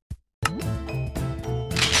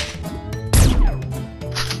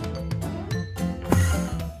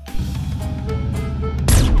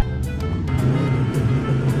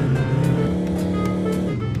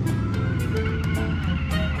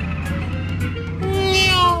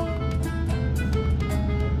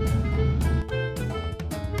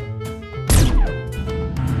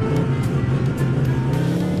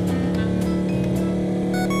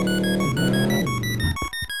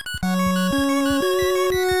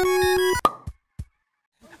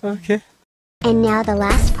 Okay. And now the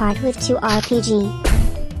last part with 2 RPG.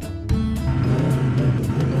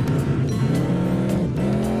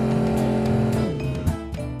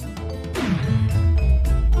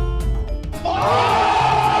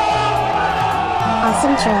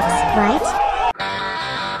 Awesome tricks, right?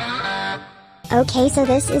 Okay, so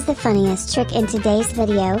this is the funniest trick in today's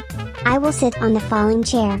video. I will sit on the falling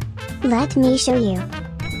chair. Let me show you.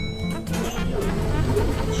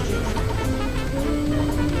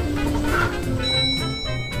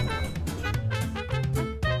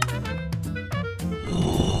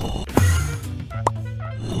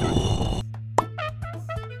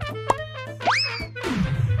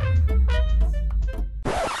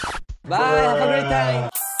 Bye, have a great time.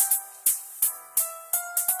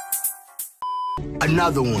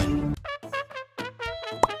 Another one.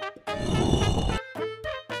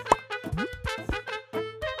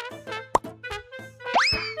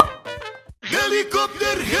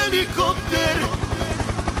 Helicopter, helicopter.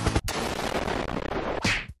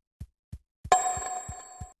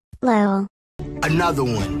 Lol. Another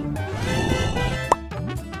one.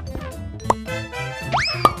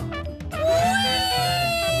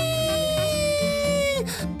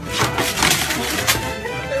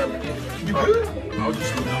 You good? I'll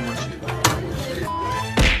just look how much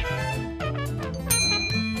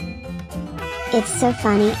It's so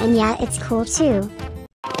funny, and yeah, it's cool too.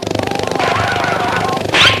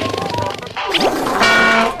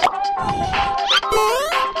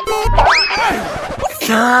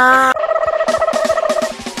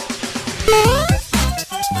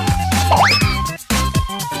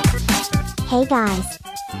 Hey guys!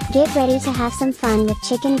 Get ready to have some fun with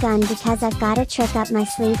Chicken Gun because I've got a trick up my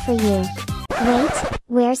sleeve for you. Wait,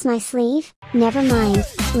 where's my sleeve? Never mind,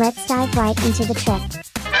 let's dive right into the trick.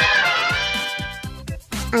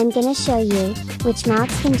 I'm gonna show you which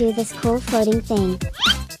mobs can do this cool floating thing.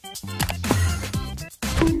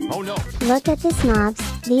 Oh no! Look at these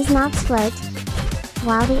mobs float,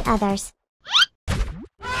 while the others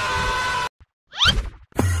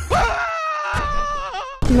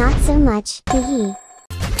not so much, hee.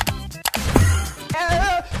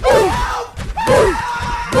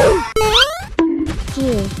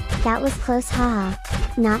 Phew, that was close, haha.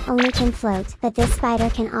 Not only can float, but this spider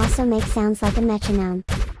can also make sounds like a metronome.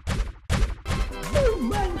 Oh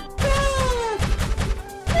my God!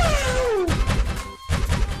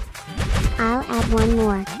 I'll add one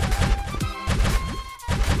more.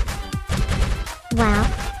 Wow.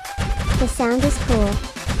 The sound is cool.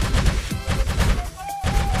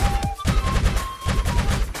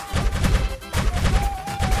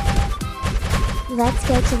 Let's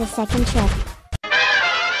go to the second trick.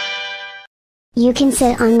 You can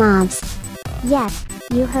sit on mobs. Yep,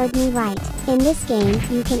 you heard me right. In this game,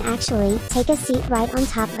 you can actually take a seat right on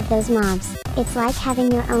top of those mobs. It's like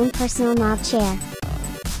having your own personal mob chair.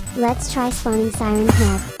 Let's try spawning Siren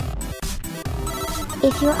Head.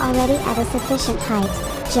 If you're already at a sufficient height,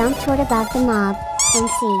 jump toward above the mob, and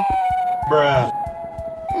see. Bruh.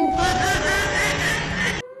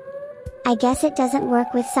 I guess it doesn't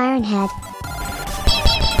work with Siren Head.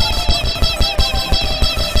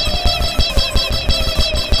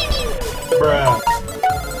 Bruh.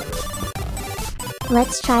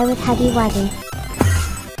 Let's try with Huggy Wuggy.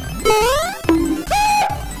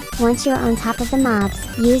 Once you're on top of the mobs,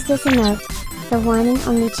 use this emote, the one and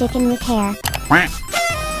only chicken with hair.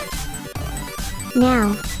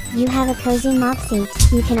 Now, you have a cozy mob seat,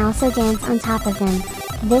 you can also dance on top of them.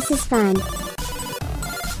 This is fun.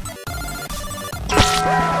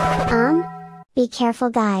 Be careful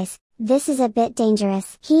guys, this is a bit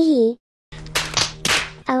dangerous, hee hee.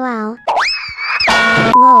 Oh wow.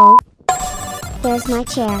 Lol. There's my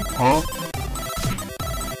chair. Huh?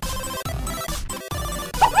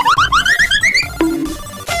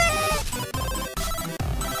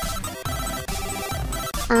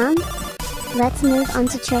 Let's move on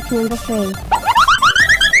to trick number 3.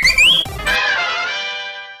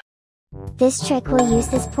 This trick will use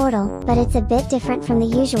this portal, but it's a bit different from the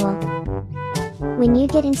usual. When you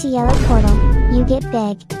get into yellow portal, you get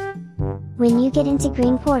big. When you get into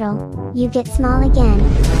green portal, you get small again.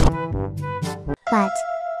 But,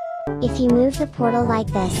 If you move the portal like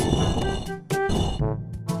this,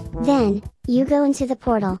 then you go into the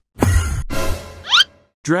portal.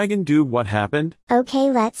 Dragon Dude, what happened?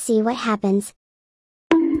 Okay, let's see what happens.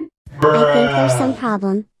 I think there's some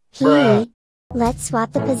problem. Let's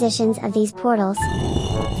swap the positions of these portals.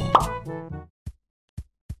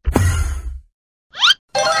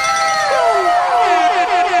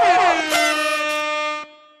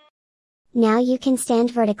 Now you can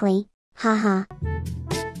stand vertically. Haha.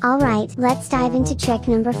 Alright, let's dive into trick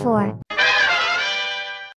number 4.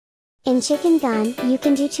 In Chicken Gun, you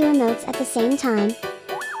can do 2 emotes at the same time.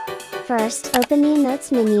 First, open the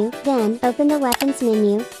emotes menu, then open the weapons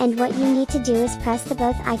menu, and what you need to do is press the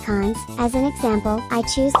both icons. As an example, I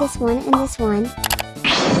choose this one and this one.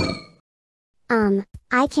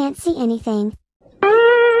 I can't see anything.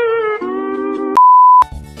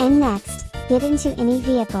 And next, get into any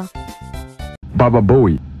vehicle. Baba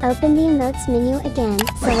Booey. Open the emotes menu again,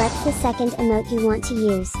 select the second emote you want to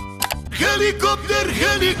use. Helicopter,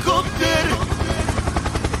 helicopter.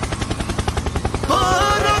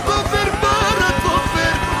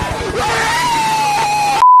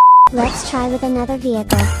 Let's try with another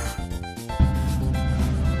vehicle.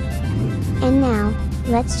 And now,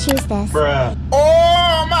 let's choose this. Bruh.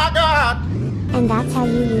 Oh my god! And that's how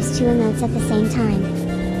you use 2 emotes at the same time.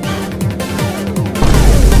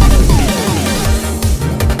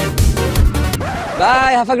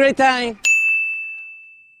 Bye, have a great time!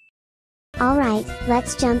 Alright,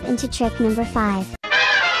 let's jump into trick number 5.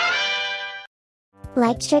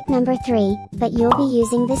 Like trick number 3, but you'll be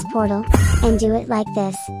using this portal, and do it like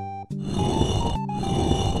this.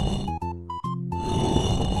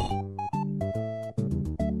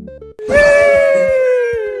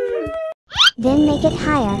 Then make it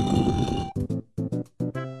higher.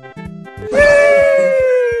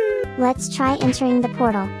 Let's try entering the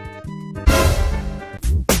portal.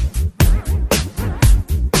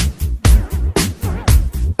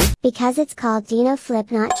 Because it's called Dino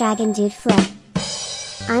Flip, not Dragon Dude Flip,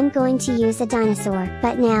 I'm going to use a dinosaur.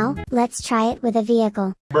 But now, let's try it with a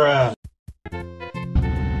vehicle. Bruh.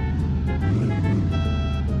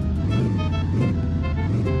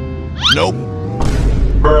 Nope.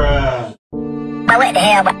 Bruh. What the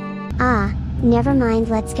hell? Ah, never mind,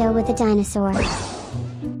 let's go with a dinosaur.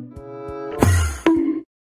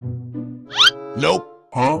 Nope.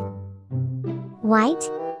 Huh? White?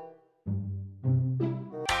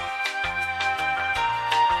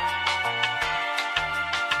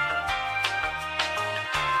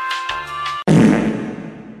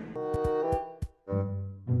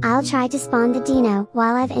 I'll try to spawn the dino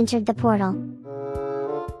while I've entered the portal.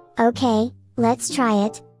 Okay, let's try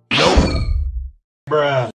it. Nope.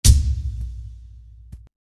 Bruh.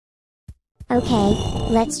 Okay,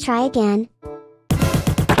 let's try again.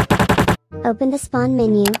 Open the spawn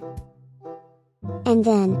menu. And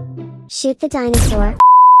then, shoot the dinosaur.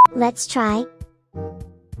 Let's try.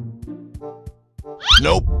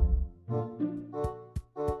 Nope.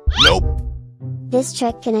 Nope. This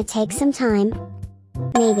trick gonna take some time.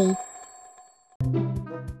 Maybe.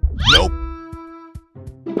 Nope.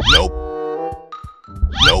 Nope.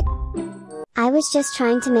 Nope. I was just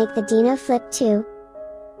trying to make the dino flip too.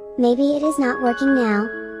 Maybe it is not working now.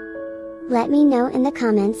 Let me know in the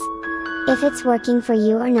comments if it's working for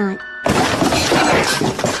you or not.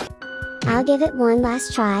 I'll give it one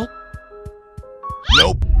last try.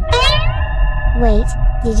 Nope. Wait,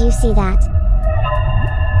 did you see that?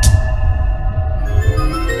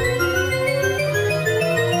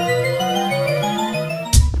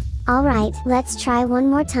 Alright, let's try one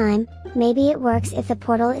more time. Maybe it works if the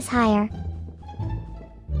portal is higher.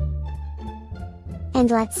 And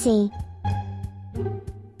let's see.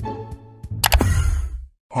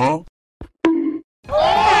 Huh?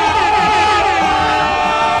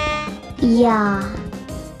 Yeah.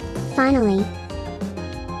 Finally.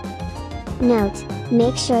 Note,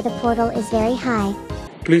 make sure the portal is very high.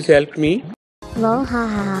 Please help me. Lol, ha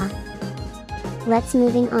ha ha. Let's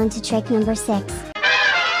moving on to trick number 6.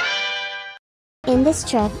 In this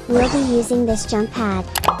trick, we'll be using this jump pad.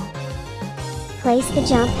 Place the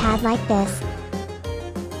jump pad like this.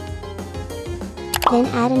 Then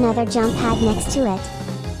add another jump pad next to it.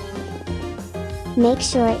 Make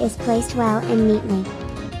sure it is placed well and neatly.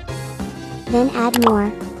 Then add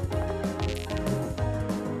more.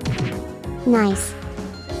 Nice.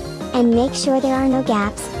 And make sure there are no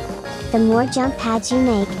gaps. The more jump pads you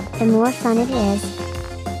make, the more fun it is.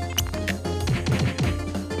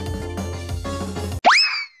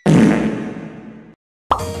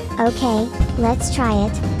 Okay, let's try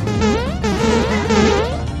it.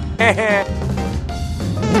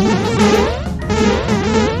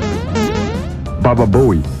 Baba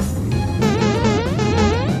Booey.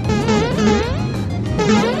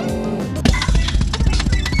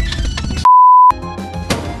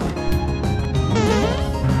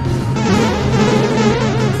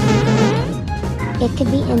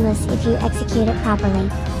 endless if you execute it properly.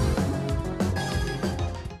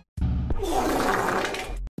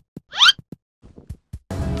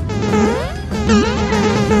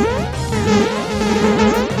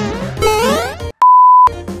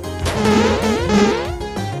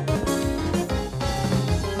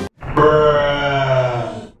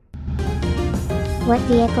 What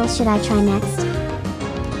vehicle should I try next?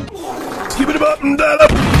 Skip it up and down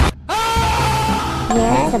up.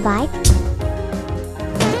 Where's the bike?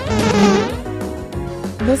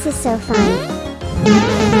 This is so fun.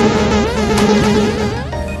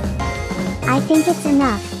 I think it's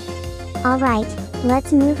enough. Alright,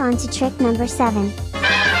 let's move on to trick number 7.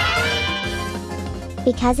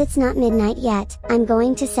 Because it's not midnight yet, I'm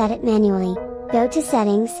going to set it manually. Go to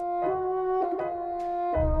settings.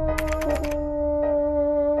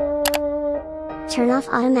 Turn off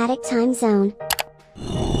automatic time zone.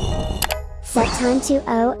 Set time to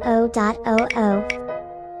 00.00.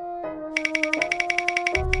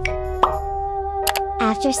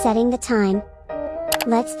 After setting the time,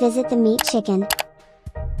 let's visit the meat chicken.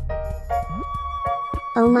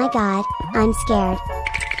 Oh my god, I'm scared.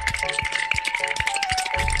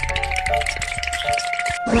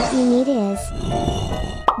 What you need is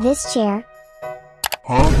this chair.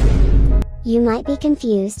 Huh? You might be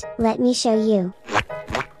confused, let me show you.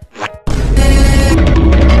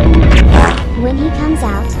 When he comes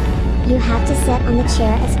out, you have to sit on the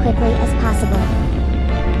chair as quickly as possible.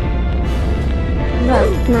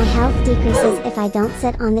 Look, my health decreases if I don't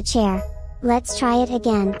sit on the chair. Let's try it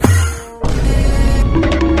again.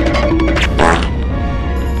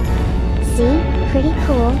 See? Pretty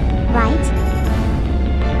cool, right?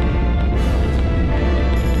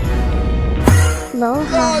 Lol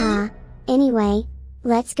haha. Anyway,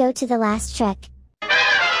 let's go to the last trick.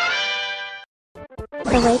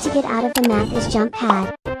 The way to get out of the map is jump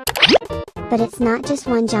pad. But it's not just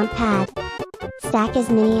one jump pad. Stack as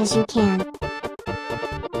many as you can.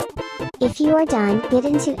 If you are done, get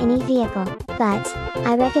into any vehicle, but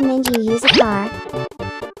I recommend you use a car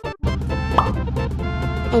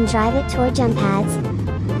and drive it toward jump pads.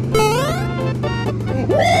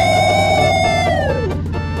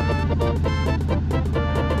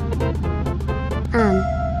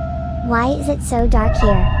 Why is it so dark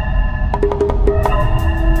here?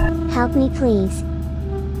 Help me please.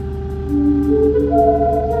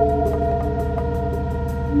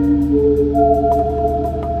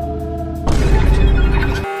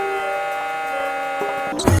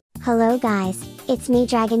 Hello guys, it's me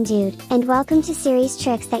Dragon Dude, and welcome to series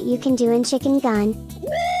tricks that you can do in Chicken Gun.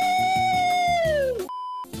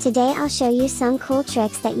 Today I'll show you some cool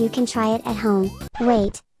tricks that you can try it at home.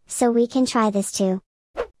 Wait, so we can try this too?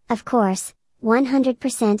 Of course,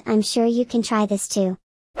 100% I'm sure you can try this too.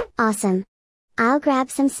 Awesome! I'll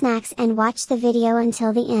grab some snacks and watch the video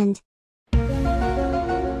until the end.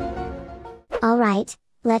 Alright,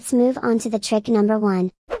 let's move on to the trick number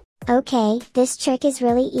 1. Okay, this trick is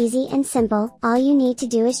really easy and simple, all you need to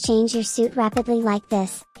do is change your suit rapidly like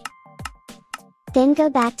this. Then go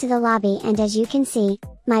back to the lobby and as you can see,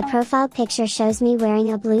 my profile picture shows me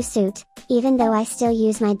wearing a blue suit, even though I still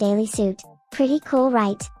use my daily suit. Pretty cool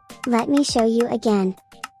right? Let me show you again.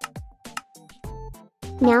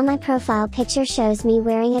 Now my profile picture shows me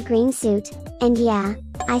wearing a green suit, and yeah,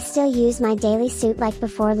 I still use my daily suit like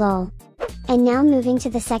before lol. And now moving to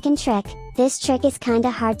the second trick, this trick is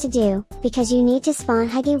kinda hard to do, because you need to spawn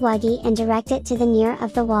Huggy Wuggy and direct it to the near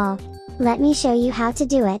of the wall. Let me show you how to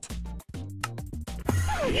do it.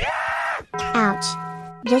 Ouch.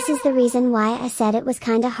 This is the reason why I said it was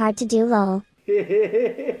kinda hard to do lol.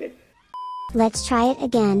 Let's try it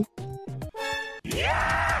again.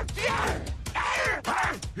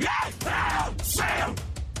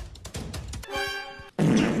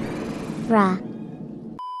 Bruh.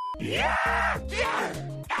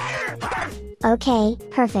 Okay,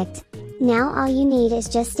 perfect. Now all you need is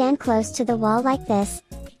just stand close to the wall like this.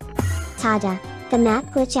 Tada! The map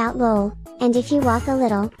glitch out lol, and if you walk a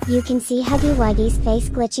little, you can see Huggy Wuggy's face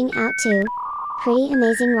glitching out too. Pretty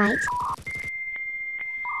amazing right?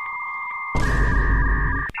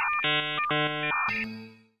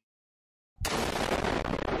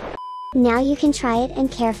 Now you can try it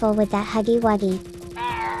and careful with that Huggy Wuggy.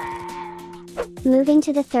 Moving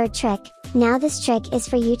to the third trick, now this trick is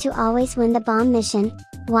for you to always win the bomb mission.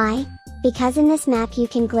 Why? Because in this map you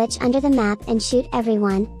can glitch under the map and shoot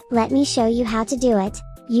everyone. Let me show you how to do it.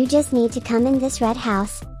 You just need to come in this red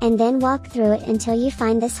house, and then walk through it until you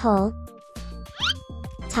find this hole.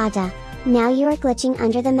 Tada! Now you are glitching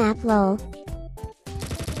under the map lol.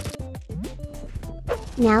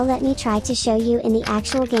 Now let me try to show you in the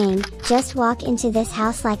actual game, just walk into this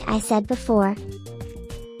house like I said before.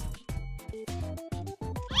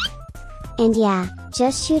 And yeah,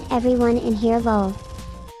 just shoot everyone in here lol.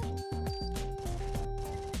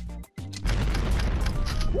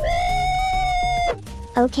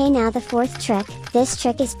 Okay, now the fourth trick. This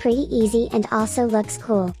trick is pretty easy and also looks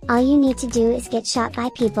cool. All you need to do is get shot by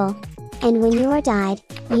people. And when you are died,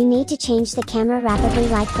 you need to change the camera rapidly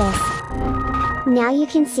like this. Now you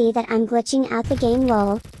can see that I'm glitching out the game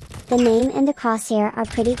lol. The name and the crosshair are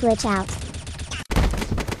pretty glitch out.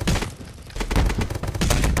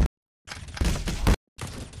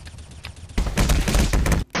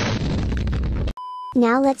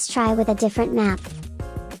 Now let's try with a different map.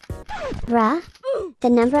 Bruh? The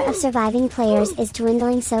number of surviving players is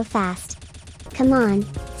dwindling so fast. Come on,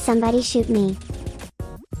 somebody shoot me.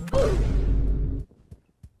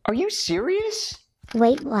 Are you serious?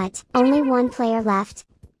 Wait, what? Only one player left.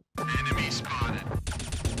 Enemy spotted.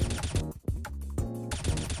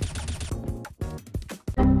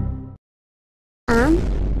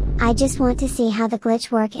 I just want to see how the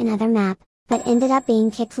glitch work in other map, but ended up being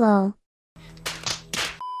kicked lol.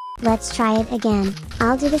 Let's try it again.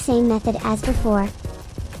 I'll do the same method as before.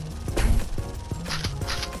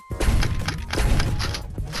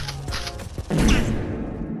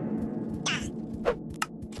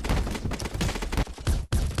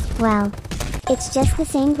 Well, it's just the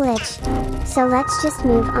same glitch. So let's just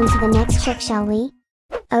move on to the next trick, shall we?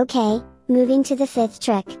 Okay, moving to the fifth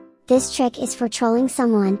trick. This trick is for trolling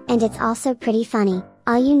someone, and it's also pretty funny.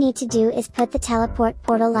 All you need to do is put the teleport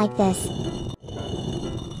portal like this.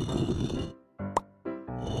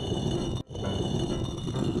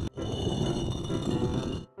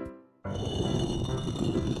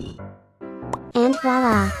 And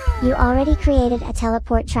voila! You already created a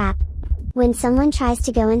teleport trap. When someone tries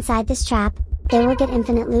to go inside this trap, they will get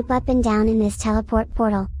infinite loop up and down in this teleport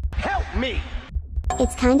portal. Help me!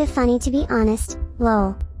 It's kind of funny to be honest,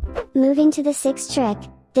 lol. Moving to the sixth trick.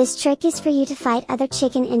 This trick is for you to fight other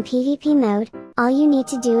chicken in PvP mode. All you need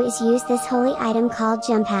to do is use this holy item called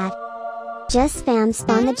jump pad. Just spam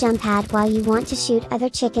spawn the jump pad while you want to shoot other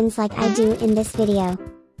chickens like I do in this video.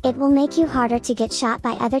 It will make you harder to get shot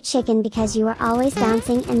by other chicken because you are always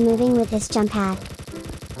bouncing and moving with this jump pad.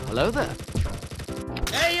 Hello there.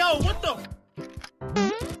 Hey yo, what the?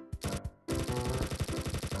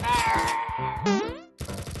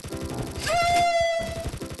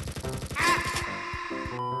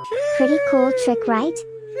 Pretty cool trick, right?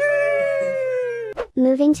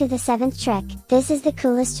 Moving to the seventh trick. This is the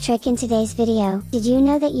coolest trick in today's video. Did you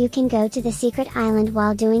know that you can go to the secret island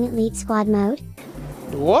while doing Elite Squad mode?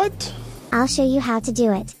 What? I'll show you how to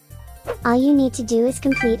do it. All you need to do is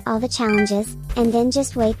complete all the challenges, and then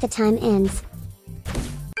just wait the time ends.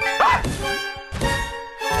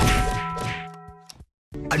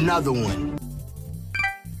 Another one.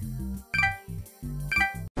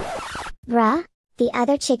 Bruh, the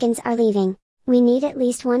other chickens are leaving. We need at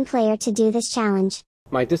least one player to do this challenge.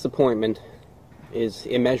 My disappointment is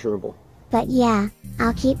immeasurable. But yeah,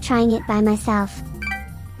 I'll keep trying it by myself.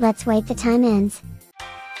 Let's wait the time ends.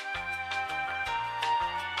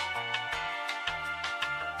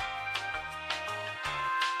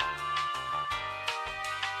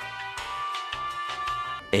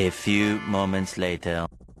 A few moments later.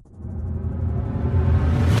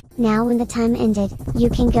 Now when the time ended, you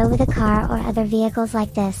can go with a car or other vehicles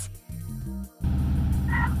like this.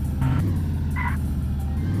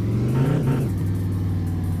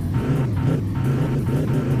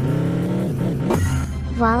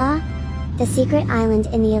 Voila! The secret island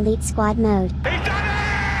in the Elite Squad mode.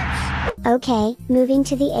 Okay, moving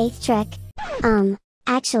to the eighth trick.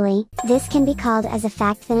 Actually, this can be called as a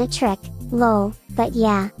fact than a trick, lol, but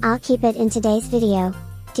yeah, I'll keep it in today's video.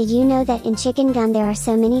 Did you know that in Chicken Gun there are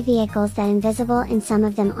so many vehicles that invisible and some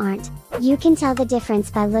of them aren't? You can tell the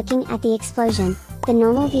difference by looking at the explosion. The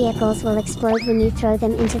normal vehicles will explode when you throw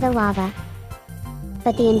them into the lava.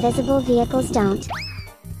 But the invisible vehicles don't.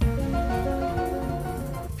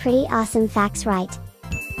 Pretty awesome facts, right?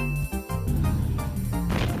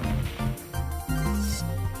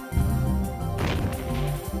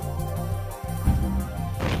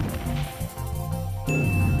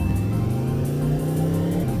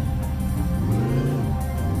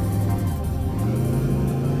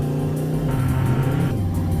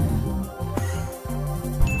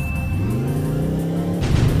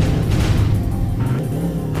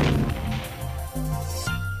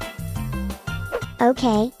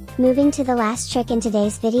 Okay, moving to the last trick in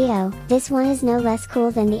today's video. This one is no less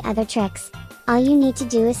cool than the other tricks. All you need to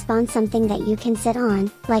do is spawn something that you can sit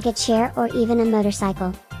on, like a chair or even a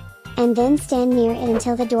motorcycle. And then stand near it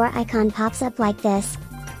until the door icon pops up like this.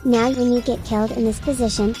 Now when you get killed in this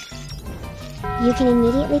position, You can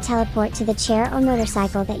immediately teleport to the chair or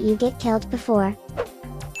motorcycle that you get killed before.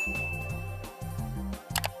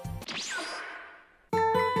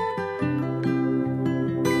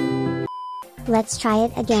 Let's try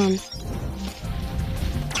it again.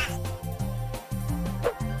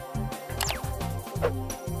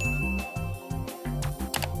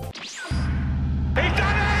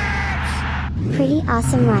 Pretty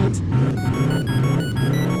awesome, right?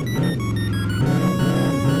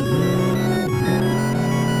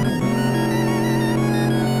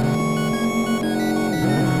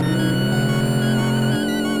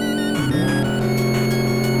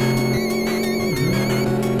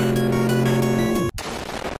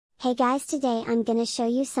 Hey guys, today I'm gonna show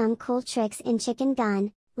you some cool tricks in Chicken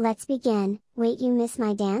Gun. Let's begin. Wait, you miss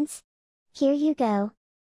my dance? Here you go.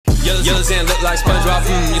 Yellow sand look like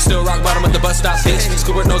SpongeBob. You still rock bottom at the bus stop, bitch.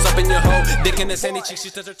 Scuba nose up in your hole. Dick in the sandy cheek, she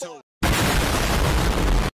touch her toe.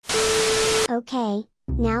 Okay,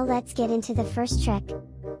 now let's get into the first trick.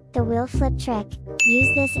 The wheel flip trick.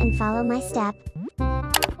 Use this and follow my step.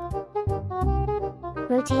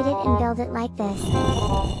 Rotate it and build it like this.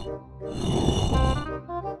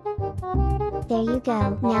 There you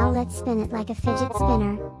go. Now let's spin it like a fidget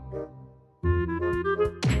spinner.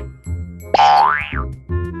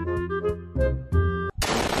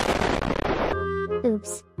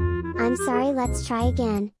 Oops. I'm sorry, let's try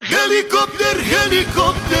again. Helicopter,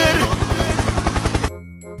 helicopter!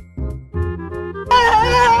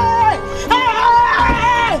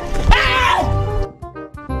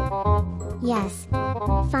 Yes.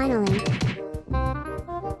 Finally.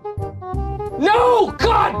 No!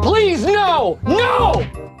 God, please, no! No!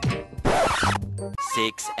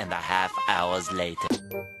 6.5 hours later.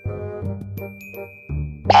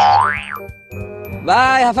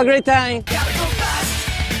 Bye, have a great time! Gotta go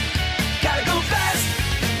fast! Gotta go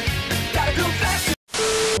fast! Gotta go fast!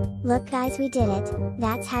 Look guys, we did it.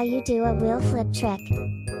 That's how you do a wheel flip trick.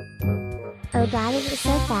 Oh god, it was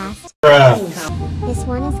so fast. This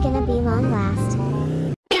one is gonna be long last.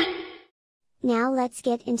 Now let's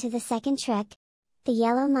get into the second trick. The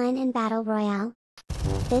yellow mine in Battle Royale.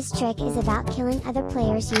 This trick is about killing other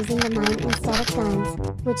players using the mine instead of guns,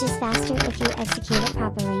 which is faster if you execute it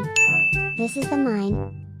properly. This is the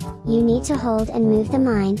mine. You need to hold and move the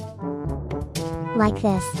mine. Like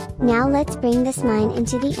this. Now let's bring this mine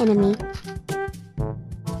into the enemy.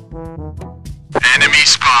 Enemy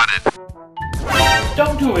spotted.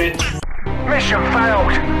 Don't do it! Mission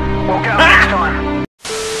failed. We'll get 'em next time.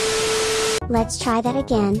 Let's try that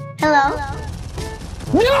again. Hello?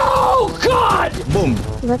 No! God! Boom.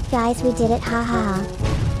 Look guys, we did it, ha ha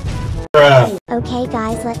ha. Okay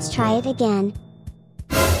guys, let's try it again.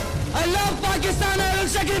 I love Pakistan! I will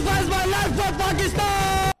sacrifice my life for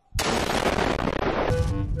Pakistan!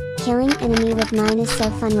 Killing enemy with mine is so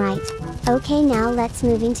fun, right? Okay, now let's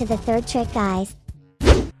move into the third trick guys.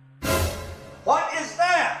 What is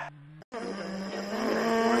that?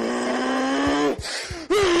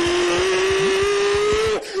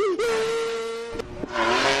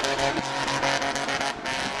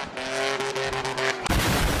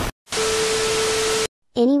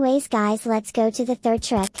 Anyways guys, let's go to the third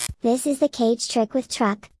trick. This is the cage trick with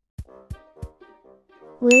truck.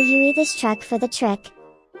 Will you eat this truck for the trick?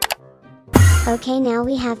 Okay, now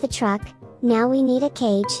we have the truck. Now we need a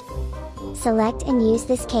cage. Select and use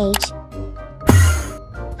this cage.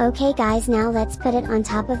 Okay guys, now let's put it on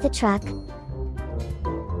top of the truck.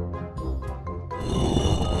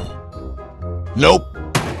 Nope.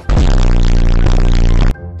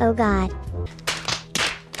 Oh god.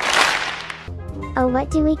 Oh,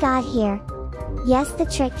 what do we got here? Yes, the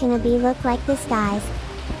trick gonna be look like this guys.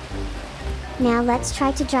 Now let's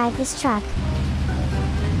try to drive this truck.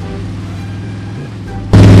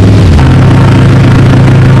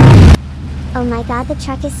 Oh my god, the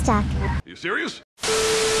truck is stuck. You serious?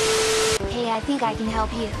 Hey, I think I can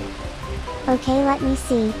help you. Okay, let me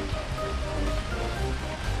see.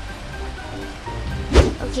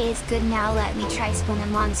 Okay, it's good now, let me try spin a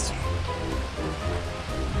monster.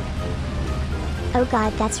 Oh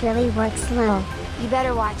god, that's really works slow. You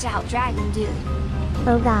better watch out, Dragon Dude.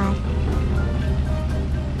 Oh god.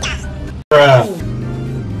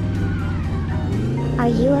 Are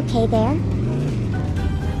you okay there?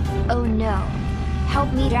 Oh no.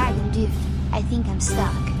 Help me, Dragon Dude. I think I'm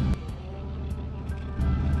stuck.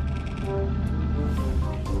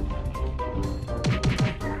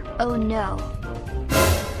 Oh no.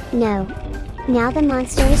 No. Now the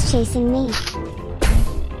monster is chasing me.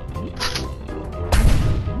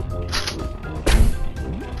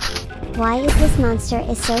 Why is this monster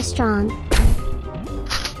is so strong?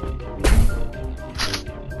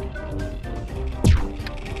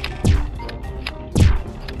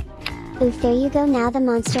 Oof, there you go, now the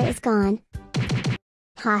monster is gone.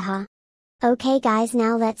 Haha. Okay guys,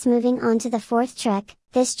 now let's moving on to the fourth trick.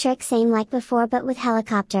 This trick same like before but with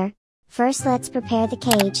helicopter. First let's prepare the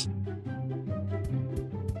cage.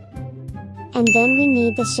 And then we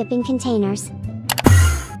need the shipping containers.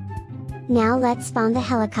 Now let's spawn the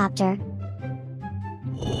helicopter.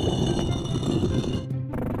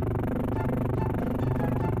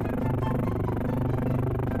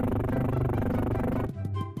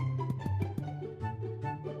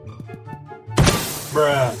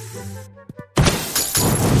 Bruh.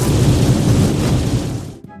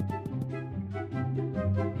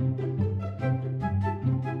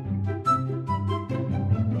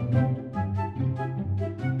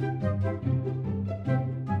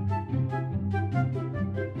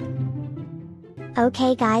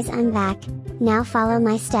 Okay guys, I'm back. Now follow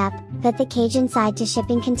my step, put the cage inside to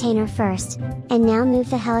shipping container first, and now move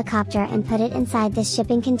the helicopter and put it inside this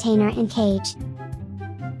shipping container and cage.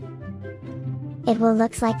 It will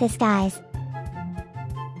looks like this guys.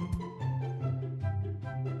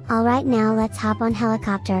 Alright, now let's hop on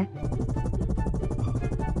helicopter.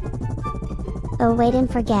 Oh wait,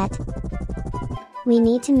 and forget. We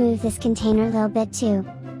need to move this container a little bit too.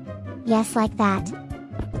 Yes, like that.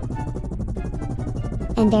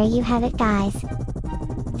 And there you have it guys.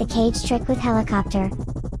 The cage trick with helicopter.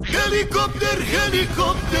 Helicopter,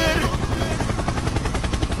 helicopter.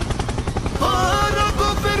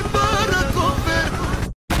 Paracopter, paracopter.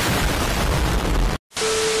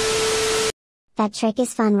 That trick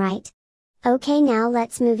is fun, right? Okay, now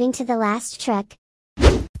let's moving to the last trick.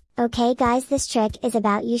 Okay guys, this trick is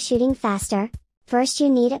about you shooting faster. First you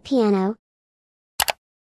need a piano.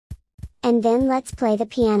 And then let's play the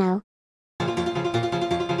piano.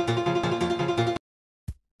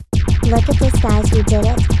 Look at this guys, we did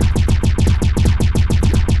it!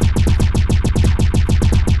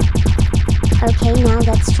 Okay, now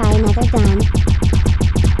let's try another gun.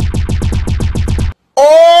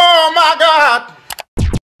 Oh my God!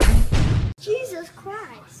 Jesus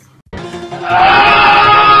Christ.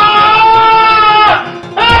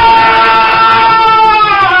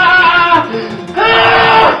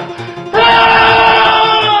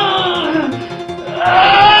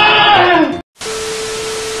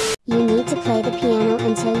 You need to play the piano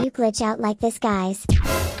until you glitch out like this guys.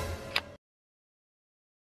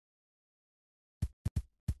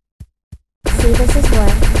 See, this is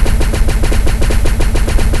work.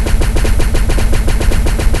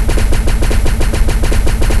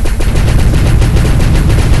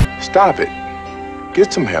 Stop it.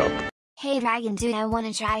 Get some help. Hey Dragon Dude, I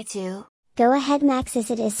wanna try too. Go ahead Maxis,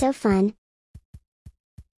 it is so fun.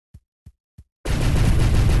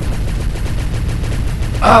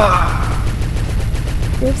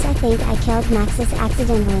 Oops, I think I killed Maxis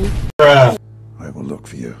accidentally. Bruh. I will look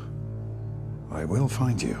for you. I will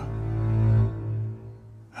find you.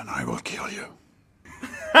 And I will kill you.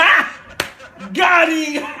 Got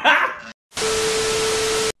him!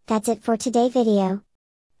 That's it for today's video.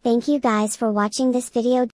 Thank you guys for watching this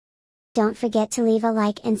video. Don't forget to leave a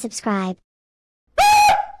like and subscribe.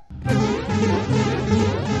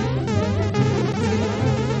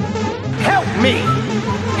 Help me!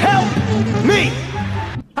 Help me!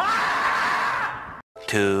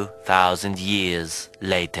 2,000 years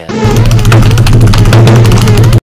later.